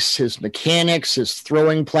base, his mechanics, his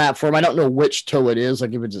throwing platform? I don't know which toe it is,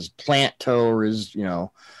 like if it's his plant toe or his,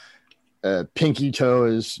 pinky toe,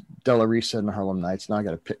 is Della Risa and the Harlem Nights. Now I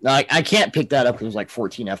got to pick. Now I can't pick that up because there's like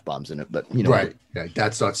 14 F-bombs in it, but right. Yeah,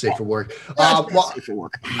 that's not safe for work. Safe for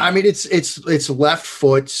work. I mean, it's left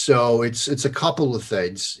foot, so it's a couple of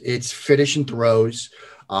things. It's finishing throws.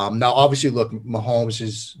 Now, obviously, look, Mahomes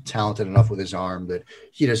is talented enough with his arm that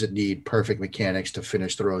he doesn't need perfect mechanics to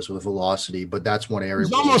finish throws with velocity, but that's one area.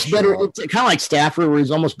 He's almost better. It's kind of like Stafford, where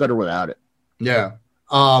he's almost better without it. Yeah.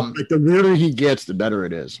 Like the weirder he gets, the better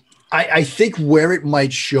it is. I think where it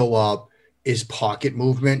might show up is pocket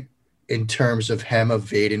movement in terms of him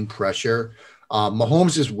evading pressure.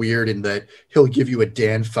 Mahomes is weird in that he'll give you a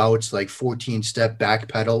Dan Fouts like 14-step back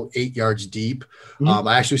pedal 8 yards deep. Mm-hmm.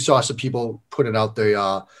 I actually saw some people putting out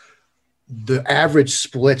the average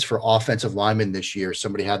splits for offensive linemen this year.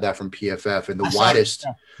 Somebody had that from PFF, and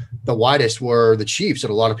the widest were the Chiefs,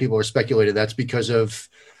 and a lot of people are speculating that's because of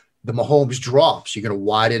the Mahomes drops. You're going to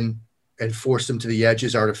widen and force him to the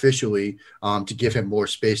edges artificially to give him more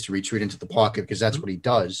space to retreat into the pocket, because that's what he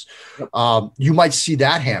does. You might see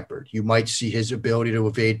that hampered. You might see his ability to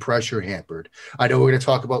evade pressure hampered. I know we're going to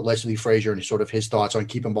talk about Leslie Frazier and sort of his thoughts on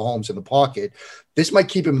keeping Mahomes in the pocket. This might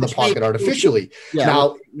keep him in the pocket artificially. Yeah,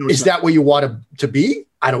 now, is that where you want him to be?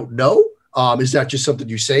 I don't know. Is that just something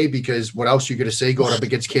you say because what else are you going to say going up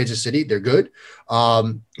against Kansas City? They're good.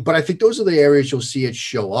 But I think those are the areas you'll see it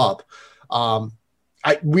show up.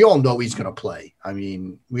 We all know he's going to play. I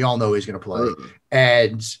mean, we all know he's going to play.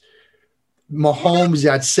 And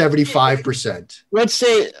Mahomes at 75%. Let's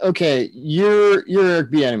say, okay, you're Eric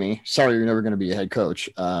Bieniemy. Sorry, you're never going to be a head coach.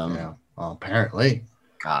 Well, apparently.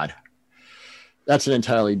 God. That's an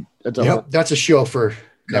entirely – that's a show for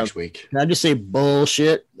next week. Can I just say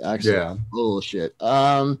bullshit? Actually, bullshit.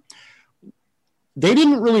 They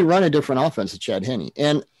didn't really run a different offense at Chad Henne.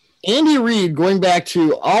 And Andy Reid, going back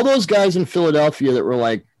to all those guys in Philadelphia that were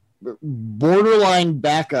like borderline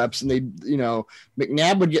backups, and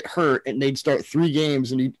McNabb would get hurt and they'd start 3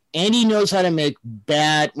 games, and Andy knows how to make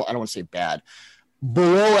I don't want to say bad,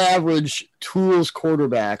 below average tools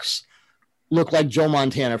quarterbacks look like Joe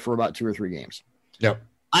Montana for about 2 or 3 games. Yep.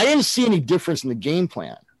 I didn't see any difference in the game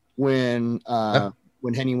plan when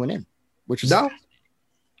Henne went in, which is no.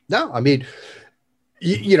 I mean,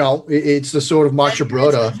 it's the sort of Marcia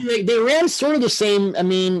Broda. They ran sort of the same. I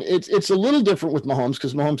mean, it's a little different with Mahomes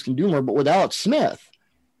because Mahomes can do more, but with Alex Smith,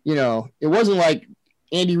 it wasn't like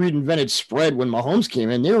Andy Reid invented spread when Mahomes came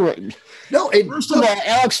in. First of all,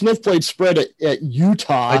 Alex Smith played spread at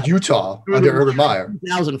Utah. Under Urban Meyer.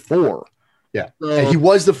 2004. Yeah. And he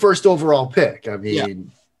was the first overall pick. I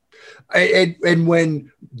mean, and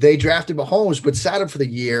when they drafted Mahomes but sat him for the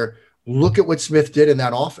year, look at what Smith did in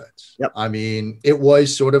that offense. Yep. I mean, it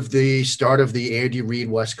was sort of the start of the Andy Reid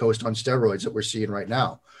West Coast on steroids that we're seeing right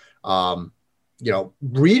now.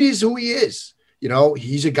 Reid is who he is.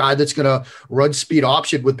 He's a guy that's going to run speed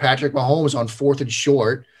option with Patrick Mahomes on 4th and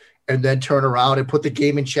short, and then turn around and put the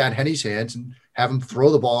game in Chad Henne's hands and have him throw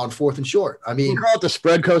the ball on 4th and short. I mean, you call it the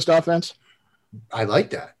spread coast offense. I like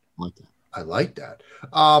that. I like that.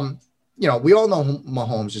 We all know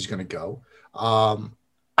Mahomes is going to go.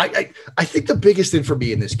 I think the biggest thing for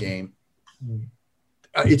me in this game,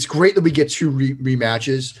 it's great that we get 2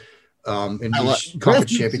 rematches in each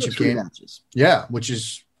conference championship game. Yeah, which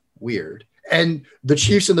is weird. And the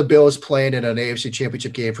Chiefs and the Bills playing in an AFC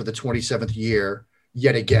championship game for the 27th year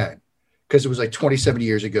yet again, because it was like 27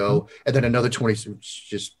 years ago, and then another 20. It's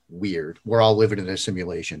just weird. We're all living in a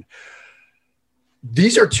simulation.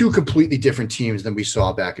 these are two completely different teams than we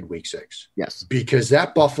saw back in week 6. Yes. Because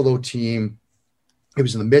that Buffalo team, it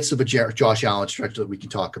was in the midst of a Josh Allen stretch that we can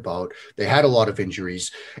talk about. They had a lot of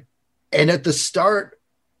injuries. And at the start,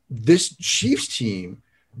 this Chiefs team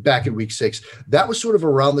back in week 6, that was sort of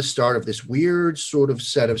around the start of this weird sort of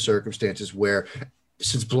set of circumstances where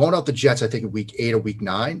since blowing out the Jets, I think in week 8 or week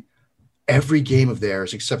 9, every game of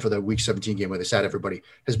theirs, except for the week 17 game where they sat everybody,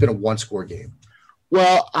 has been a one-score game.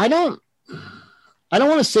 Well, I don't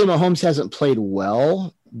want to say Mahomes hasn't played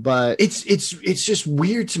well, but it's just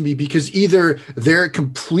weird to me because either they're a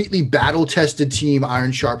completely battle-tested team,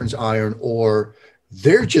 iron sharpens iron, or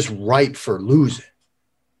they're just ripe for losing.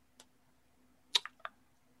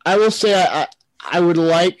 I will say I would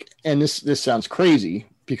like, and this sounds crazy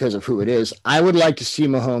because of who it is, I would like to see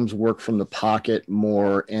Mahomes work from the pocket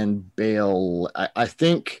more and bail. I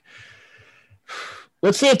think,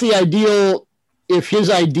 let's say if his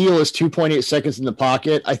ideal is 2.8 seconds in the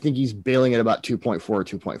pocket, I think he's bailing at about 2.4 or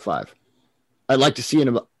 2.5. I'd like to see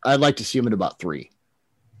him at about 3.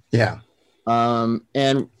 Yeah.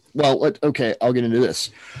 And well, okay, I'll get into this.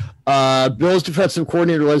 Bills defensive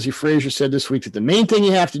coordinator Leslie Frazier said this week that the main thing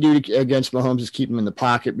you have to do against Mahomes is keep him in the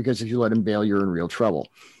pocket, because if you let him bail, you're in real trouble.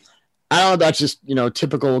 I don't know if that's just,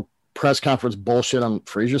 typical press conference bullshit on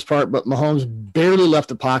Frazier's part, but Mahomes barely left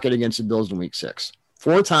the pocket against the Bills in week 6.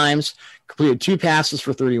 4 times, completed 2 passes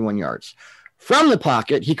for 31 yards. From the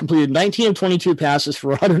pocket, he completed 19 of 22 passes for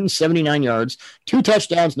 179 yards, 2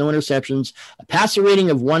 touchdowns, no interceptions, a passer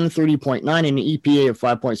rating of 130.9, and an EPA of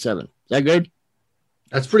 5.7. Is that good?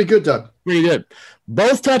 That's pretty good, Doug. Pretty good.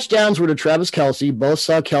 Both touchdowns were to Travis Kelce. Both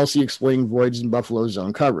saw Kelce exploiting voids in Buffalo's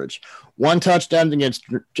zone coverage. 1 touchdown against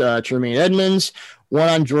Tremaine Edmonds, 1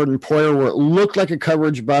 on Jordan Poyer, where it looked like a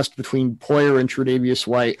coverage bust between Poyer and Tre'Davious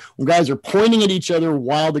White. When guys are pointing at each other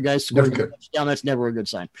while the guys scoring a touchdown, that's never a good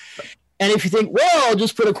sign. And if you think, well, I'll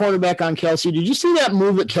just put a cornerback on Kelce. Did you see that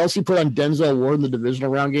move that Kelce put on Denzel Ward in the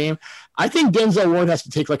divisional round game? I think Denzel Ward has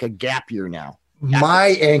to take like a gap year now. My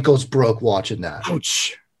ankles broke watching that.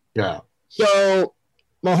 Ouch. Yeah. So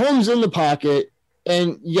Mahomes in the pocket,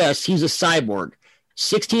 and yes, he's a cyborg.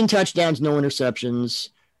 16 touchdowns, no interceptions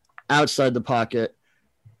outside the pocket.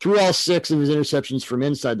 Threw all 6 of his interceptions from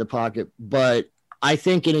inside the pocket. But I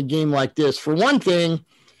think in a game like this, for one thing,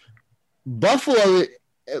 Buffalo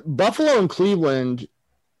and Cleveland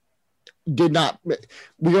did not.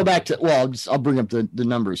 We go back to, well, I'll bring up the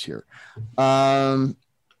numbers here.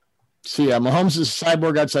 So yeah, Mahomes is a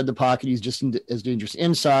cyborg outside the pocket. He's just as dangerous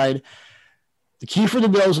inside. The key for the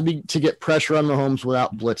Bills will be to get pressure on Mahomes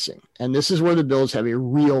without blitzing. And this is where the Bills have a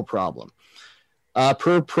real problem.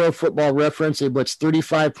 Per Pro Football Reference, they blitz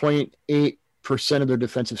 35.8% of their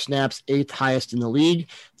defensive snaps, 8th highest in the league.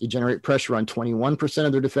 They generate pressure on 21%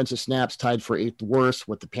 of their defensive snaps, tied for 8th worst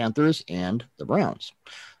with the Panthers and the Browns.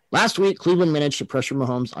 Last week, Cleveland managed to pressure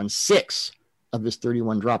Mahomes on 6 of his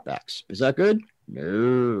 31 dropbacks. Is that good?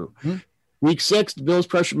 No. Week 6, the Bills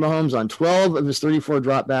pressured Mahomes on 12 of his 34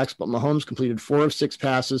 dropbacks, but Mahomes completed 4 of 6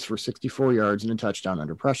 passes for 64 yards and a touchdown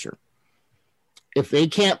under pressure. If they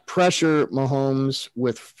can't pressure Mahomes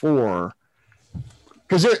with 4,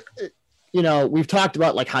 because we've talked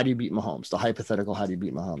about like how do you beat Mahomes, the hypothetical how do you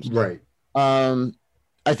beat Mahomes, right?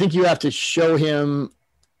 I think you have to show him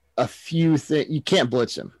a few things. You can't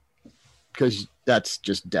blitz him because that's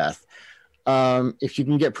just death. If you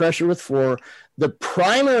can get pressure with 4, the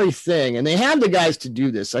primary thing, and they have the guys to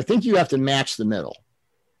do this, I think you have to match the middle.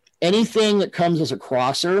 Anything that comes as a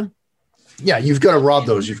crosser. Yeah, you've got to rob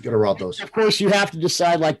those. Of course, you have to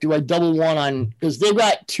decide, like, do I double one on, because they've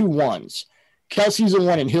got 2 1s. Kelce's a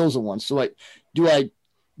 1 and Hill's a 1. So do I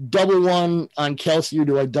double one on Kelce or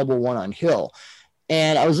do I double one on Hill?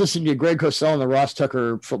 And I was listening to Greg Cosell on the Ross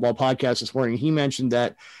Tucker football podcast this morning. He mentioned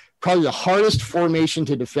that probably the hardest formation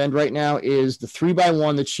to defend right now is the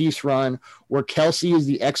 3-by-1 the Chiefs run, where Kelce is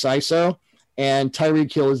the X-ISO and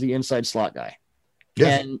Tyreek Hill is the inside slot guy.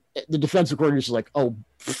 Yeah. And the defensive coordinator is like, oh,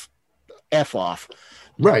 F off.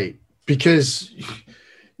 Right. Because,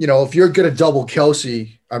 if you're going to double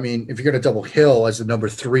Kelce, if you're going to double Hill as the number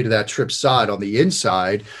 3 to that trip side on the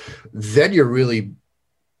inside, then you're really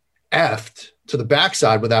effed to the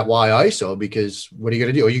backside with that Y ISO, because what are you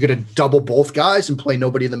going to do? Are you going to double both guys and play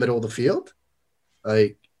nobody in the middle of the field?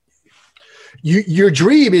 Like, your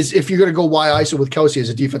dream is, if you're going to go Y ISO with Kelce as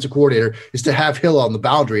a defensive coordinator, is to have Hill on the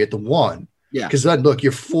boundary at the 1. Yeah. Because then, look,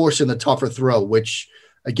 you're forcing the tougher throw, which,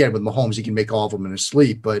 again, with Mahomes, he can make all of them in his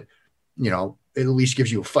sleep, but, it at least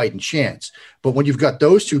gives you a fighting chance. But when you've got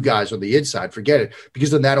those 2 guys on the inside, forget it,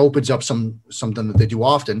 because then that opens up something that they do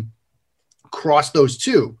often, cross those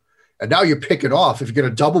 2. And now you're picking off. If you're going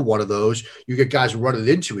to double one of those, you get guys running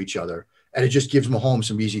into each other. and it just gives Mahomes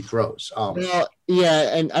some easy throws. Well,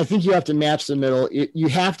 yeah, and I think you have to match the middle. You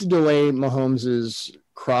have to delay Mahomes's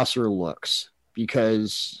crosser looks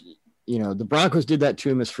because, the Broncos did that to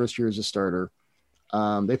him his first year as a starter.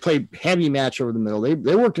 They played heavy match over the middle.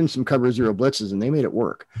 They worked in some cover zero blitzes, and they made it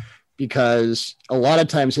work because a lot of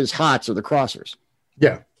times his hots are the crossers.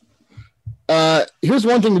 Yeah. Here's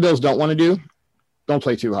one thing the Bills don't want to do. Don't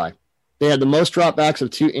play too high. They had the most dropbacks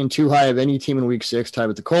in too high of any team in week 6, tied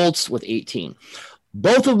with the Colts with 18.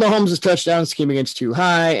 Both of Mahomes' touchdowns came against too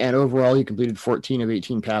high, and overall he completed 14 of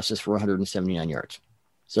 18 passes for 179 yards.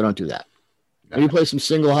 So don't do that. When you play some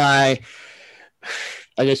single high,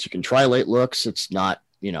 I guess you can try late looks. It's not,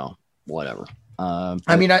 whatever.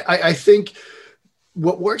 I think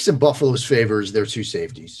what works in Buffalo's favor is their two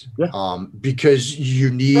safeties. Yeah. Because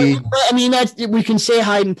you need. We can say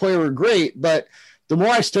Hyde and Poyer were great, but the more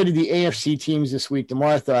I studied the AFC teams this week, the more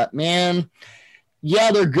I thought, man,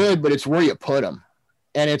 yeah, they're good, but it's where you put them,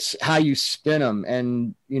 and it's how you spin them.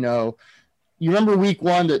 And you remember week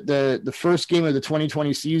 1, the first game of the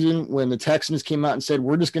 2020 season when the Texans came out and said,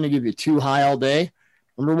 we're just going to give you too high all day.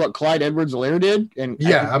 Remember what Clyde Edwards-Helaire did? And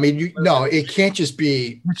it can't just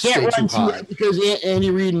be you can't run too high because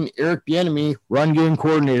Andy Reid and Eric Bieniemy, run game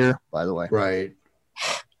coordinator, by the way, right?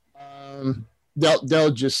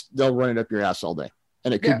 They'll run it up your ass all day,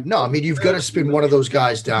 and it could. You've got to spin one of those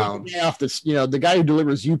guys down. Off this, the guy who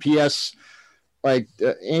delivers UPS, like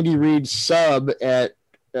Andy Reid's sub at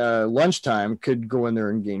lunchtime, could go in there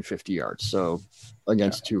and gain 50 yards. So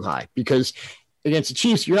against too high, because against the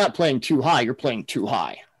Chiefs, you're not playing too high. You're playing too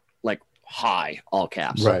high, like high, all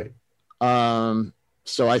caps. Right.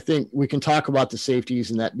 So I think we can talk about the safeties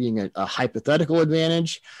and that being a hypothetical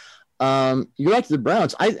advantage. You're right to the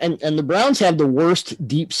Browns. And the Browns have the worst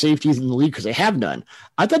deep safeties in the league because they have none.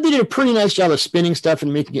 I thought they did a pretty nice job of spinning stuff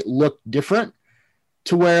and making it look different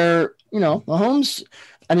to where, Mahomes,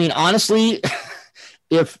 honestly,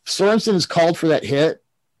 if Sorensen is called for that hit,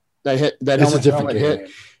 that helmet hit,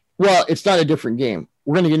 well, it's not a different game.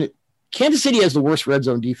 We're going to get it. Kansas City has the worst red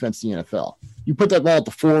zone defense in the NFL. You put that ball at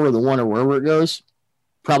the 4 or the 1 or wherever it goes,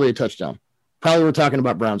 probably a touchdown. Probably we're talking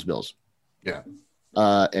about Browns-Bills. Yeah.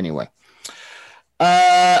 Anyway.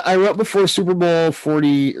 I wrote before Super Bowl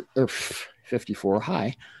 40 or 54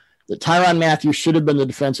 high that Tyrann Mathieu should have been the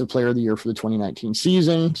defensive player of the year for the 2019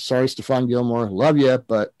 season. Sorry, Stephon Gilmore. Love you,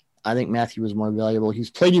 but I think Mathieu was more valuable.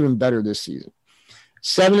 He's played even better this season.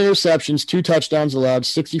 7 interceptions, 2 touchdowns allowed,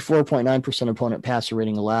 64.9% opponent passer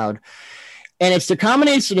rating allowed. And it's the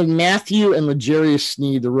combination of Mathieu and L'Jarius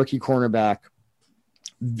Sneed, the rookie cornerback,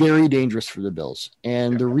 very dangerous for the Bills.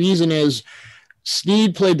 And the reason is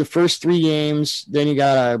Sneed played the first 3 games, then he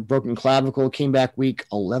got a broken clavicle, came back week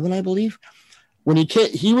 11, I believe. When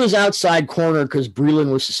he was outside corner because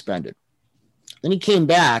Breeland was suspended. Then he came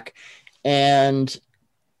back, and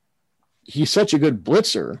he's such a good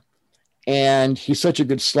blitzer, and he's such a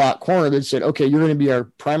good slot corner that said, okay, you're going to be our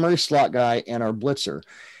primary slot guy and our blitzer.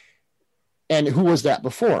 And who was that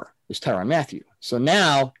before? It was Tyrann Mathieu. So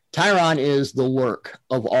now Tyrann is the lurk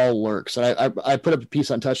of all lurks. And I put up a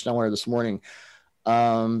piece on Touchdown Wire this morning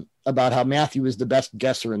about how Mathieu is the best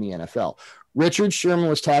guesser in the NFL. Richard Sherman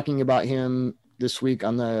was talking about him this week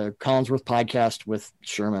on the Collinsworth podcast with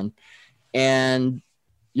Sherman. And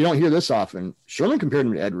you don't hear this often. Sherman compared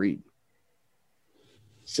him to Ed Reed.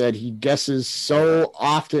 Said he guesses so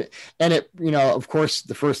often. And of course,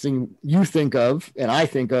 the first thing you think of, and I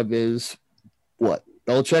think of, is what?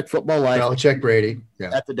 Belichick Football Life. Belichick Brady.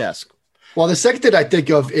 Yeah. At the desk. Well, the second thing I think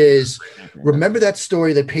of is, remember that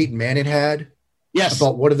story that Peyton Manning had? Yes.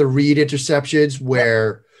 About one of the Reed interceptions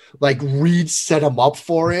where Reed set him up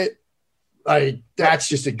for it. That's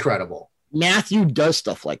just incredible. Mathieu does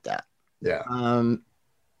stuff like that. Yeah.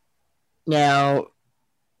 Now,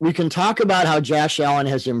 we can talk about how Josh Allen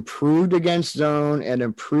has improved against zone and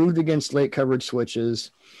improved against late coverage switches.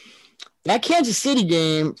 That Kansas City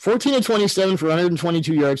game, 14 of 27 for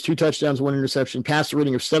 122 yards, 2 touchdowns, 1 interception, passer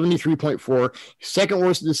rating of 73.4, second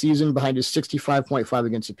worst of the season behind his 65.5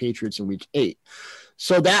 against the Patriots in week 8.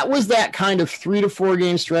 So that was that kind of 3 to 4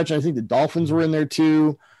 game stretch. And I think the Dolphins were in there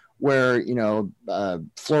too, where,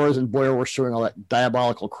 Flores and Boyer were showing all that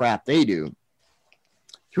diabolical crap they do.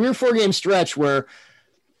 3 or 4 game stretch where,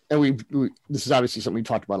 and we this is obviously something we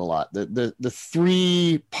talked about a lot, the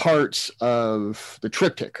 3 parts of the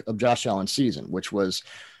triptych of Josh Allen's season, which was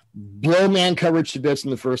blow man coverage to bits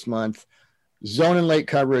in the first month, zone and late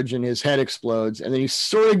coverage, and his head explodes, and then he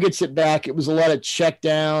sort of gets it back. It was a lot of check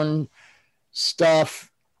down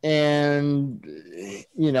stuff, and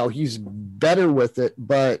he's better with it,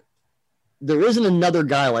 but there isn't another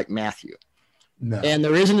guy like Mathieu. No. And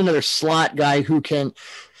there isn't another slot guy who can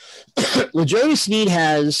LaJoey Sneed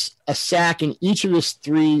has a sack in each of his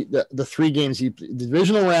the 3 games. The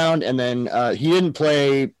divisional round, and then he didn't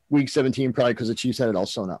play week 17 probably because the Chiefs had it all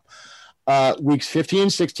sewn up. Weeks 15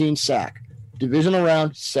 and 16, sack. Divisional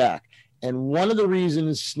round, sack. And one of the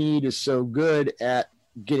reasons Sneed is so good at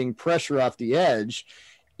getting pressure off the edge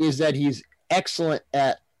is that he's excellent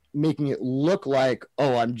at making it look like,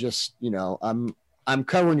 oh, I'm just, I'm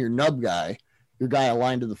covering your nub guy, your guy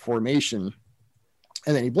aligned to the formation,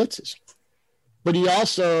 and then he blitzes. But he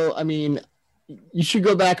also, you should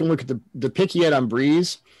go back and look at the pick he had on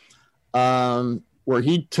Breeze, where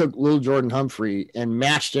he took little Jordan Humphrey and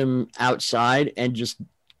matched him outside and just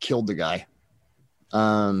killed the guy.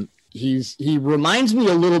 He reminds me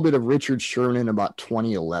a little bit of Richard Sherman in about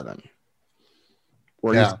 2011,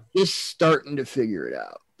 where he's just starting to figure it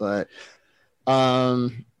out. But,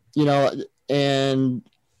 and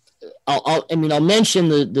I'll mention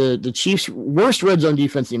the Chiefs' worst red zone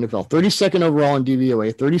defense in the NFL, 32nd overall in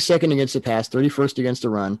DVOA, 32nd against the pass, 31st against the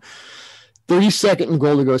run, 32nd in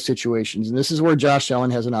goal to go situations. And this is where Josh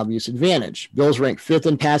Allen has an obvious advantage. Bills rank 5th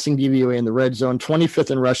in passing DVOA in the red zone,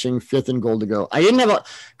 25th in rushing, 5th in goal to go. I didn't have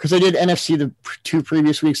because I did NFC the 2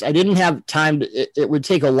 previous weeks. I didn't have time to, it would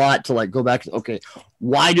take a lot to go back to, okay,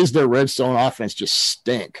 why does their red zone offense just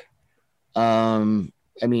stink? Do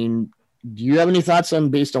you have any thoughts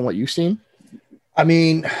based on what you've seen? I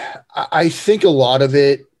think a lot of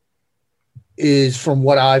it is from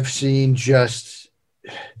what I've seen, just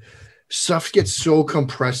stuff gets so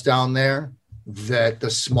compressed down there that the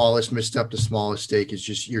smallest misstep, the smallest mistake is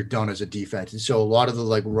just, you're done as a defense. And so a lot of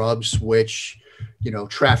the rub switch,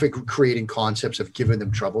 traffic creating concepts have given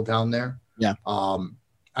them trouble down there. Yeah.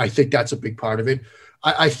 I think that's a big part of it.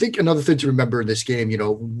 I think another thing to remember in this game,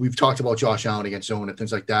 we've talked about Josh Allen against zone and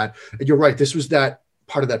things like that. And you're right. This was that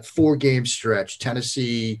part of that 4-game stretch,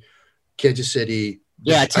 Tennessee, Kansas City,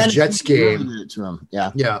 a Jets game.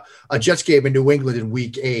 A Jets game in New England in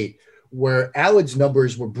week 8, where Allen's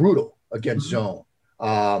numbers were brutal against zone.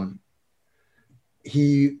 I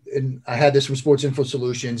had this from Sports Info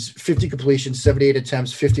Solutions, 50 completions, 78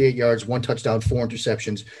 attempts, 58 yards, 1 touchdown, 4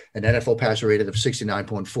 interceptions, an NFL passer rating of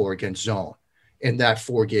 69.4 against zone in that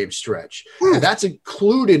 4-game stretch. And that's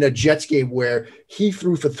including a Jets game where he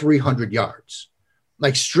threw for 300 yards.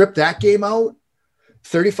 Strip that game out,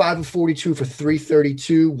 35 of 42 for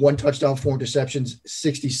 332, 1 touchdown, 4 interceptions,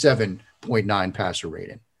 67.9 passer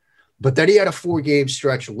rating. But then he had a 4-game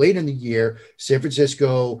stretch late in the year, San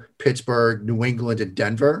Francisco, Pittsburgh, New England, and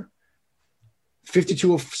Denver.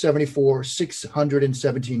 52 of 74,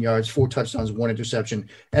 617 yards, 4 touchdowns, 1 interception,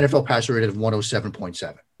 NFL passer rating of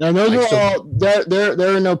 107.7. Now those are all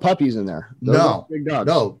there are no puppies in there. Those are big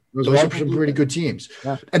dogs. Those are some pretty good teams.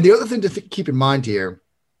 Yeah. And the other thing to keep in mind here,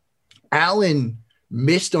 Allen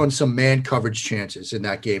missed on some man coverage chances in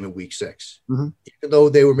that game in week 6. Mm-hmm. Even though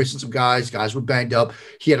they were missing some guys were banged up.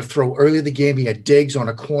 He had to throw early in the game. He had Diggs on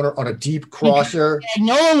a corner on a deep crosser.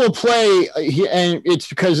 No one will play, and it's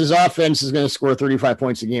because his offense is going to score 35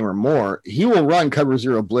 points a game or more. He will run cover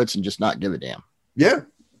 0 blitz and just not give a damn. Yeah.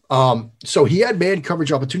 So he had man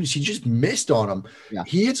coverage opportunities. He just missed on them. Yeah.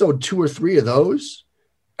 He hits on 2 or 3 of those.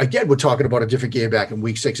 Again, we're talking about a different game back in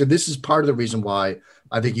week 6. And this is part of the reason why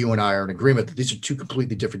I think you and I are in agreement that these are 2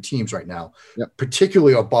 completely different teams right now,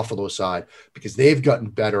 particularly on Buffalo's side, because they've gotten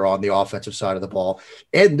better on the offensive side of the ball.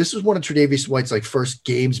 And this is one of Tre'Davious White's first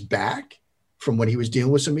games back from when he was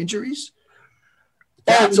dealing with some injuries.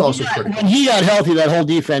 That's also critical. When he got healthy, that whole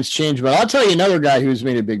defense changed. But I'll tell you another guy who's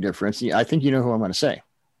made a big difference. I think you know who I'm going to say.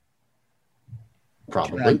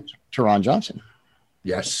 Probably. Taron Johnson.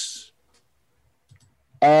 Yes.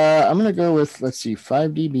 I'm going to go with, 5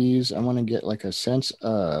 DBs. I want to get a sense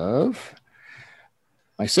of.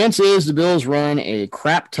 My sense is the Bills run a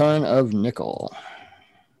crap ton of nickel.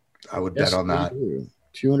 I would bet on that.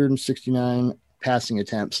 269 passing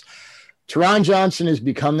attempts. Taron Johnson has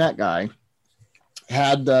become that guy.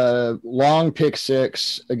 Had the long pick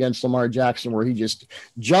 6 against Lamar Jackson where he just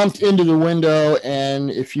jumped into the window.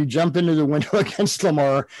 And if you jump into the window against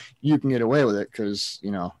Lamar, you can get away with it because,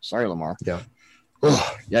 sorry, Lamar. Yeah.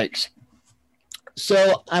 Oh, yikes.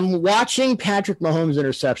 So I'm watching Patrick Mahomes'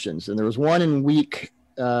 interceptions, and there was one in week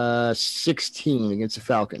 16 against the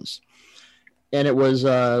Falcons. And it was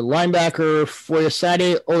linebacker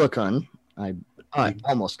Foyesade Olakun. I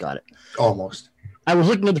almost got it. Almost. I was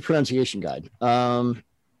looking at the pronunciation guide.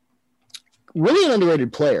 Really an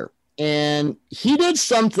underrated player. And he did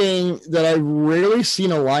something that I've rarely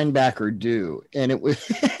seen a linebacker do. And it was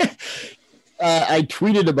I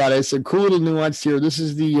tweeted about it. I said, cool little nuance here. This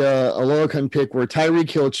is the Olakun pick where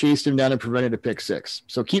Tyreek Hill chased him down and prevented a pick 6.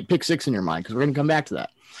 So keep pick 6 in your mind because we're going to come back to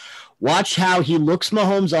that. Watch how he looks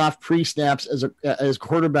Mahomes off pre-snaps as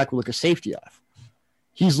quarterback will look a safety off.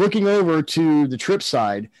 He's looking over to the trip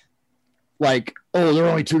side like, oh, there are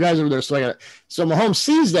only two guys over there. So Mahomes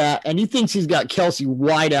sees that, and he thinks he's got Kelsey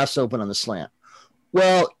wide ass open on the slant.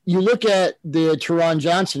 Well, you look at the Teron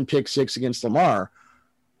Johnson pick six against Lamar.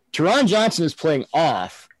 Teron Johnson is playing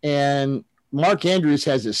off, and Mark Andrews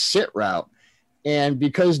has his sit route. And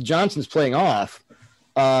because Johnson's playing off,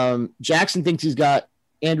 Jackson thinks he's got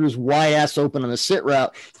Andrews wide ass open on the sit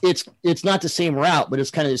route. It's not the same route, but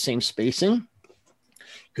it's kind of the same spacing.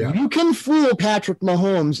 Yeah. You can fool Patrick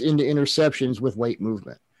Mahomes into interceptions with late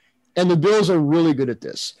movement. And the Bills are really good at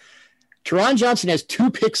this. Teron Johnson has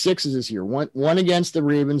 2 pick sixes this year, one against the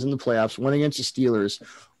Ravens in the playoffs, one against the Steelers,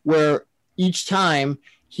 where each time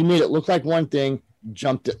he made it look like one thing,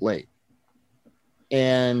 jumped it late.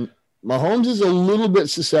 And Mahomes is a little bit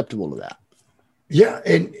susceptible to that. Yeah,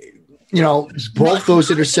 and, both those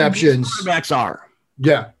interceptions. Quarterbacks are.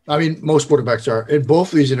 Yeah, I mean, most quarterbacks are. In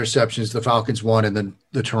both of these interceptions, the Falcons won and then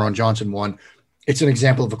the Teron Johnson won. It's an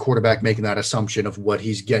example of a quarterback making that assumption of what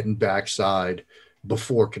he's getting backside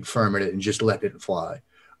before confirming it and just letting it fly.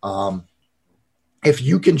 If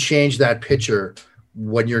you can change that picture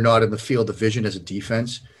when you're not in the field of vision as a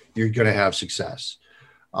defense, you're going to have success.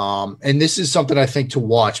 And this is something I think to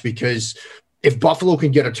watch, because if Buffalo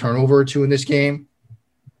can get a turnover or two in this game,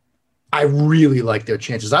 I really like their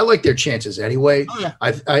chances. I like their chances anyway. Oh, yeah.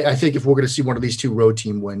 I think if we're going to see one of these 2 road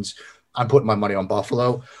team wins, I'm putting my money on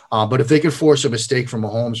Buffalo. But if they can force a mistake from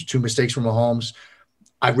Mahomes, 2 mistakes from Mahomes,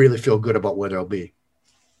 I really feel good about where they'll be.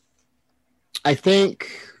 I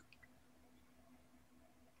think,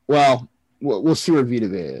 well, we'll see where Vita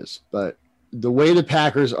Vea is. But the way the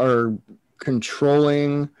Packers are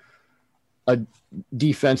controlling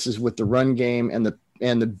defenses with the run game and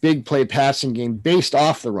the big play passing game based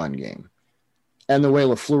off the run game, and the way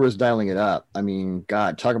LaFleur is dialing it up. I mean,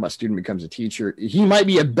 God, talk about student becomes a teacher. He might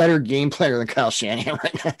be a better game player than Kyle Shanahan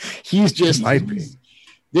right now. He's just might be.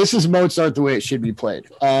 This is Mozart the way it should be played.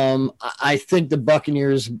 I think the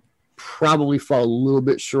Buccaneers probably fall a little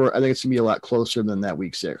bit short. I think it's gonna be a lot closer than that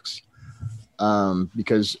week 6,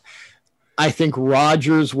 because I think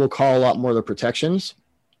Rodgers will call a lot more of the protections.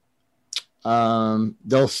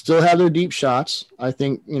 They'll still have their deep shots. I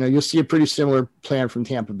think, you'll see a pretty similar plan from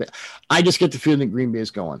Tampa Bay. I just get the feeling that Green Bay is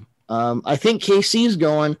going. I think KC is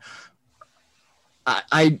going.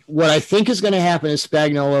 What I think is going to happen is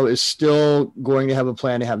Spagnuolo is still going to have a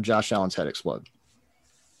plan to have Josh Allen's head explode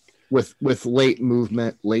with late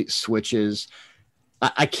movement, late switches.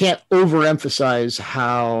 I can't overemphasize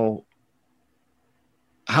how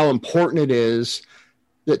important it is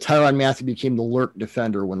that Tyrann Mathieu became the lurk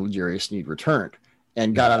defender when L'Jarius Sneed returned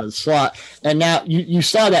and got out of the slot. And now you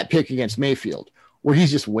saw that pick against Mayfield where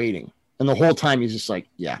he's just waiting. And the whole time he's just like,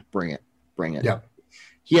 yeah, bring it. Yeah.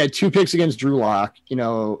 He had 2 picks against Drew Lock. He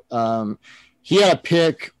had a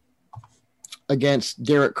pick against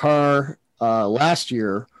Derek Carr last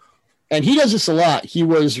year. And he does this a lot. He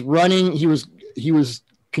was running, he was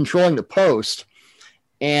controlling the post,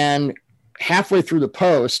 and halfway through the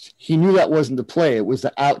post, he knew that wasn't the play. It was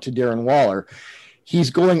the out to Darren Waller. He's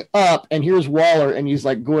going up, and here's Waller, and he's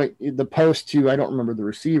like going the post to, I don't remember the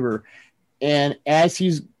receiver. And as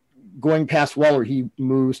he's going past Waller, he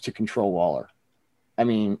moves to control Waller. I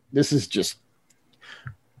mean, this is just,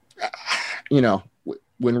 when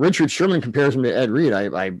Richard Sherman compares him to Ed Reed,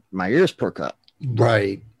 my ears perk up.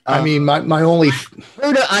 Right. I mean, my only.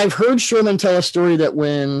 I've heard Sherman tell a story that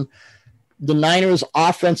when the Niners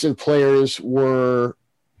offensive players were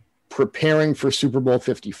preparing for Super Bowl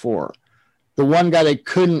 54, the one guy they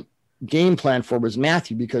couldn't game plan for was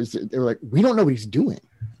Mathieu, because they were like, we don't know what he's doing.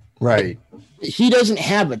 Right. He doesn't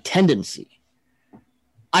have a tendency.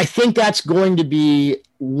 I think that's going to be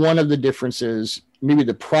one of the differences, maybe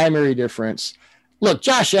the primary difference. Look,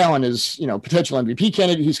 Josh Allen is, potential MVP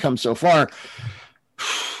candidate. He's come so far.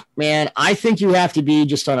 Man, I think you have to be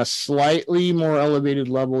just on a slightly more elevated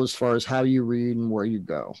level as far as how you read and where you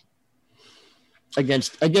go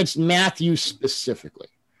against Mathieu specifically.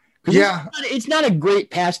 Yeah, it's not a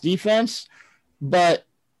great pass defense, but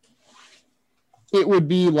it would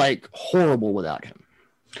be like horrible without him.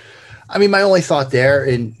 I mean, my only thought there,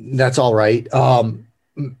 and that's all right.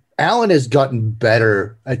 Allen has gotten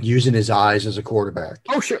better at using his eyes as a quarterback.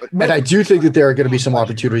 Oh, sure. And I do think that there are going to be some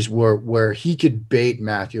opportunities where he could bait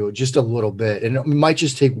Mathieu just a little bit. And it might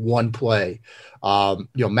just take one play.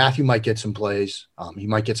 Mathieu might get some plays. He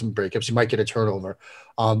might get some breakups. He might get a turnover.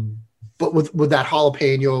 But with that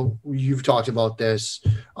jalapeno, you've talked about this.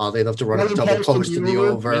 They love to run a double post in the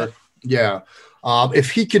over. Yeah.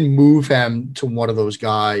 If he can move him to one of those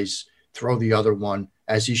guys, throw the other one,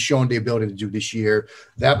 as he's shown the ability to do this year.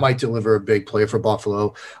 That might deliver a big play for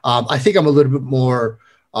Buffalo. I think I'm a little bit more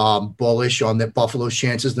bullish on that Buffalo's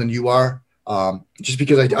chances than you are. Just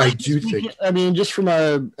because I do think, I mean, just from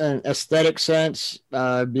an aesthetic sense,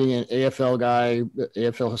 being an AFL guy,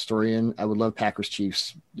 AFL historian, I would love Packers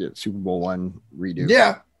Chiefs Super Bowl one redo.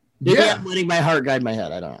 Yeah. Maybe I'm letting my heart guide my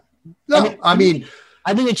head. I don't know. No, I mean,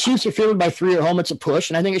 I think the Chiefs are favored by 3 at home. It's a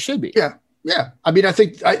push, and I think it should be. Yeah. Yeah. I mean, I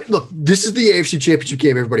think, look, this is the AFC Championship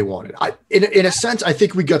game everybody wanted. In a sense, I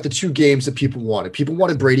think we got the 2 games that people wanted. People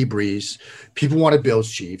wanted Brady Breeze. People wanted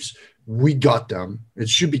Bills Chiefs. We got them. It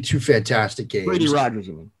should be 2 fantastic games. Brady Rodgers,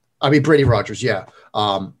 Brady Rodgers, yeah.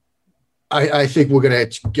 I think we're going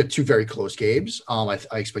to get 2 very close games. I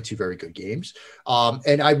expect 2 very good games.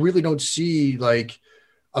 And I really don't see like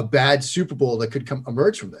a bad Super Bowl that could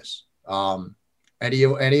emerge from this. Any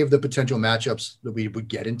of the potential matchups that we would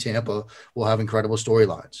get in Tampa will have incredible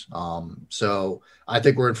storylines. So I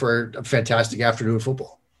think we're in for a fantastic afternoon of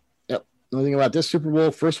football. Yep. Another thing about this Super Bowl,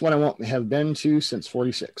 first one I won't have been to since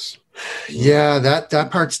 46. Yeah, that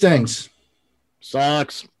part stings.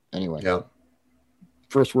 Sucks. Anyway. Yeah.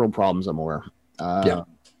 First world problems, I'm aware. Yeah.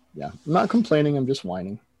 I'm not complaining. I'm just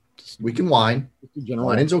whining. We can whine.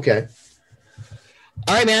 Whining's okay.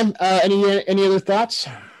 All right, man. Any other thoughts?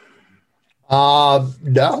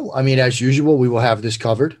 No. I mean, as usual, we will have this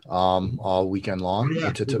covered all weekend long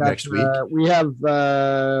into next week. We have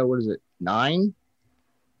what is it? 9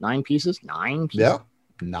 pieces? 9 pieces? Yeah.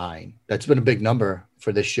 9. That's been a big number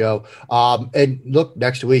for this show. And look,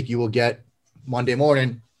 next week you will get Monday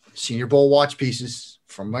morning Senior Bowl watch pieces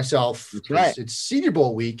from myself. That's right. It's Senior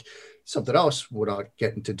Bowl week. Something else we're not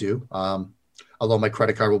getting to do. Although my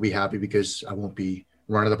credit card will be happy because I won't be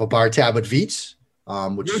running up a bar tab at Veets,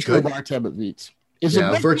 which is good. Bar tab at Veets.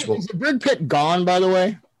 Virtual. Is the Bird Pit gone, by the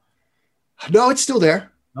way? No, it's still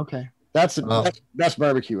there. Okay. That's the best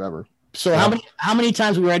barbecue ever. So how many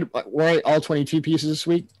times we were all 22 pieces this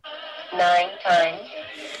week? 9 times.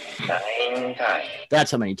 9 times.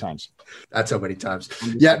 That's how many times. That's how many times.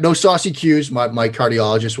 Yeah, no saucy Q's. My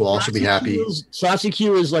cardiologist will also be happy. Saucy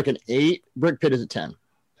Q is like an 8. Brick Pit is a 10.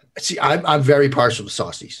 See, I'm very partial to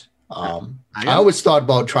saucies. I always thought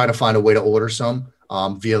about trying to find a way to order some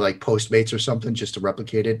via like Postmates or something just to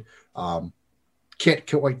replicate it. Can't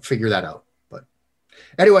quite figure that out. But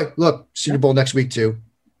anyway, look, Senior Bowl next week too.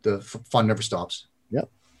 The fun never stops. Yep.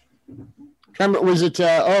 Remember, was it?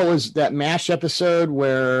 Was that MASH episode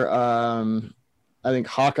where I think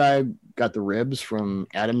Hawkeye got the ribs from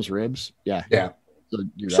Adam's Ribs? Yeah. So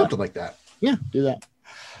something like that. Yeah, do that.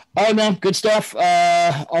 All right, man. Good stuff.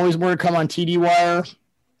 Always more to come on TD Wire,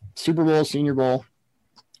 Super Bowl, Senior Bowl.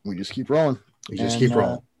 We just keep rolling. Keep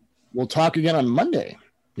rolling. We'll talk again on Monday.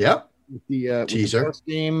 Yep. With the teaser with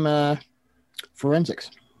the game forensics.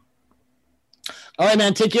 All right,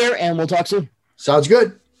 man. Take care, and we'll talk soon. Sounds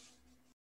good.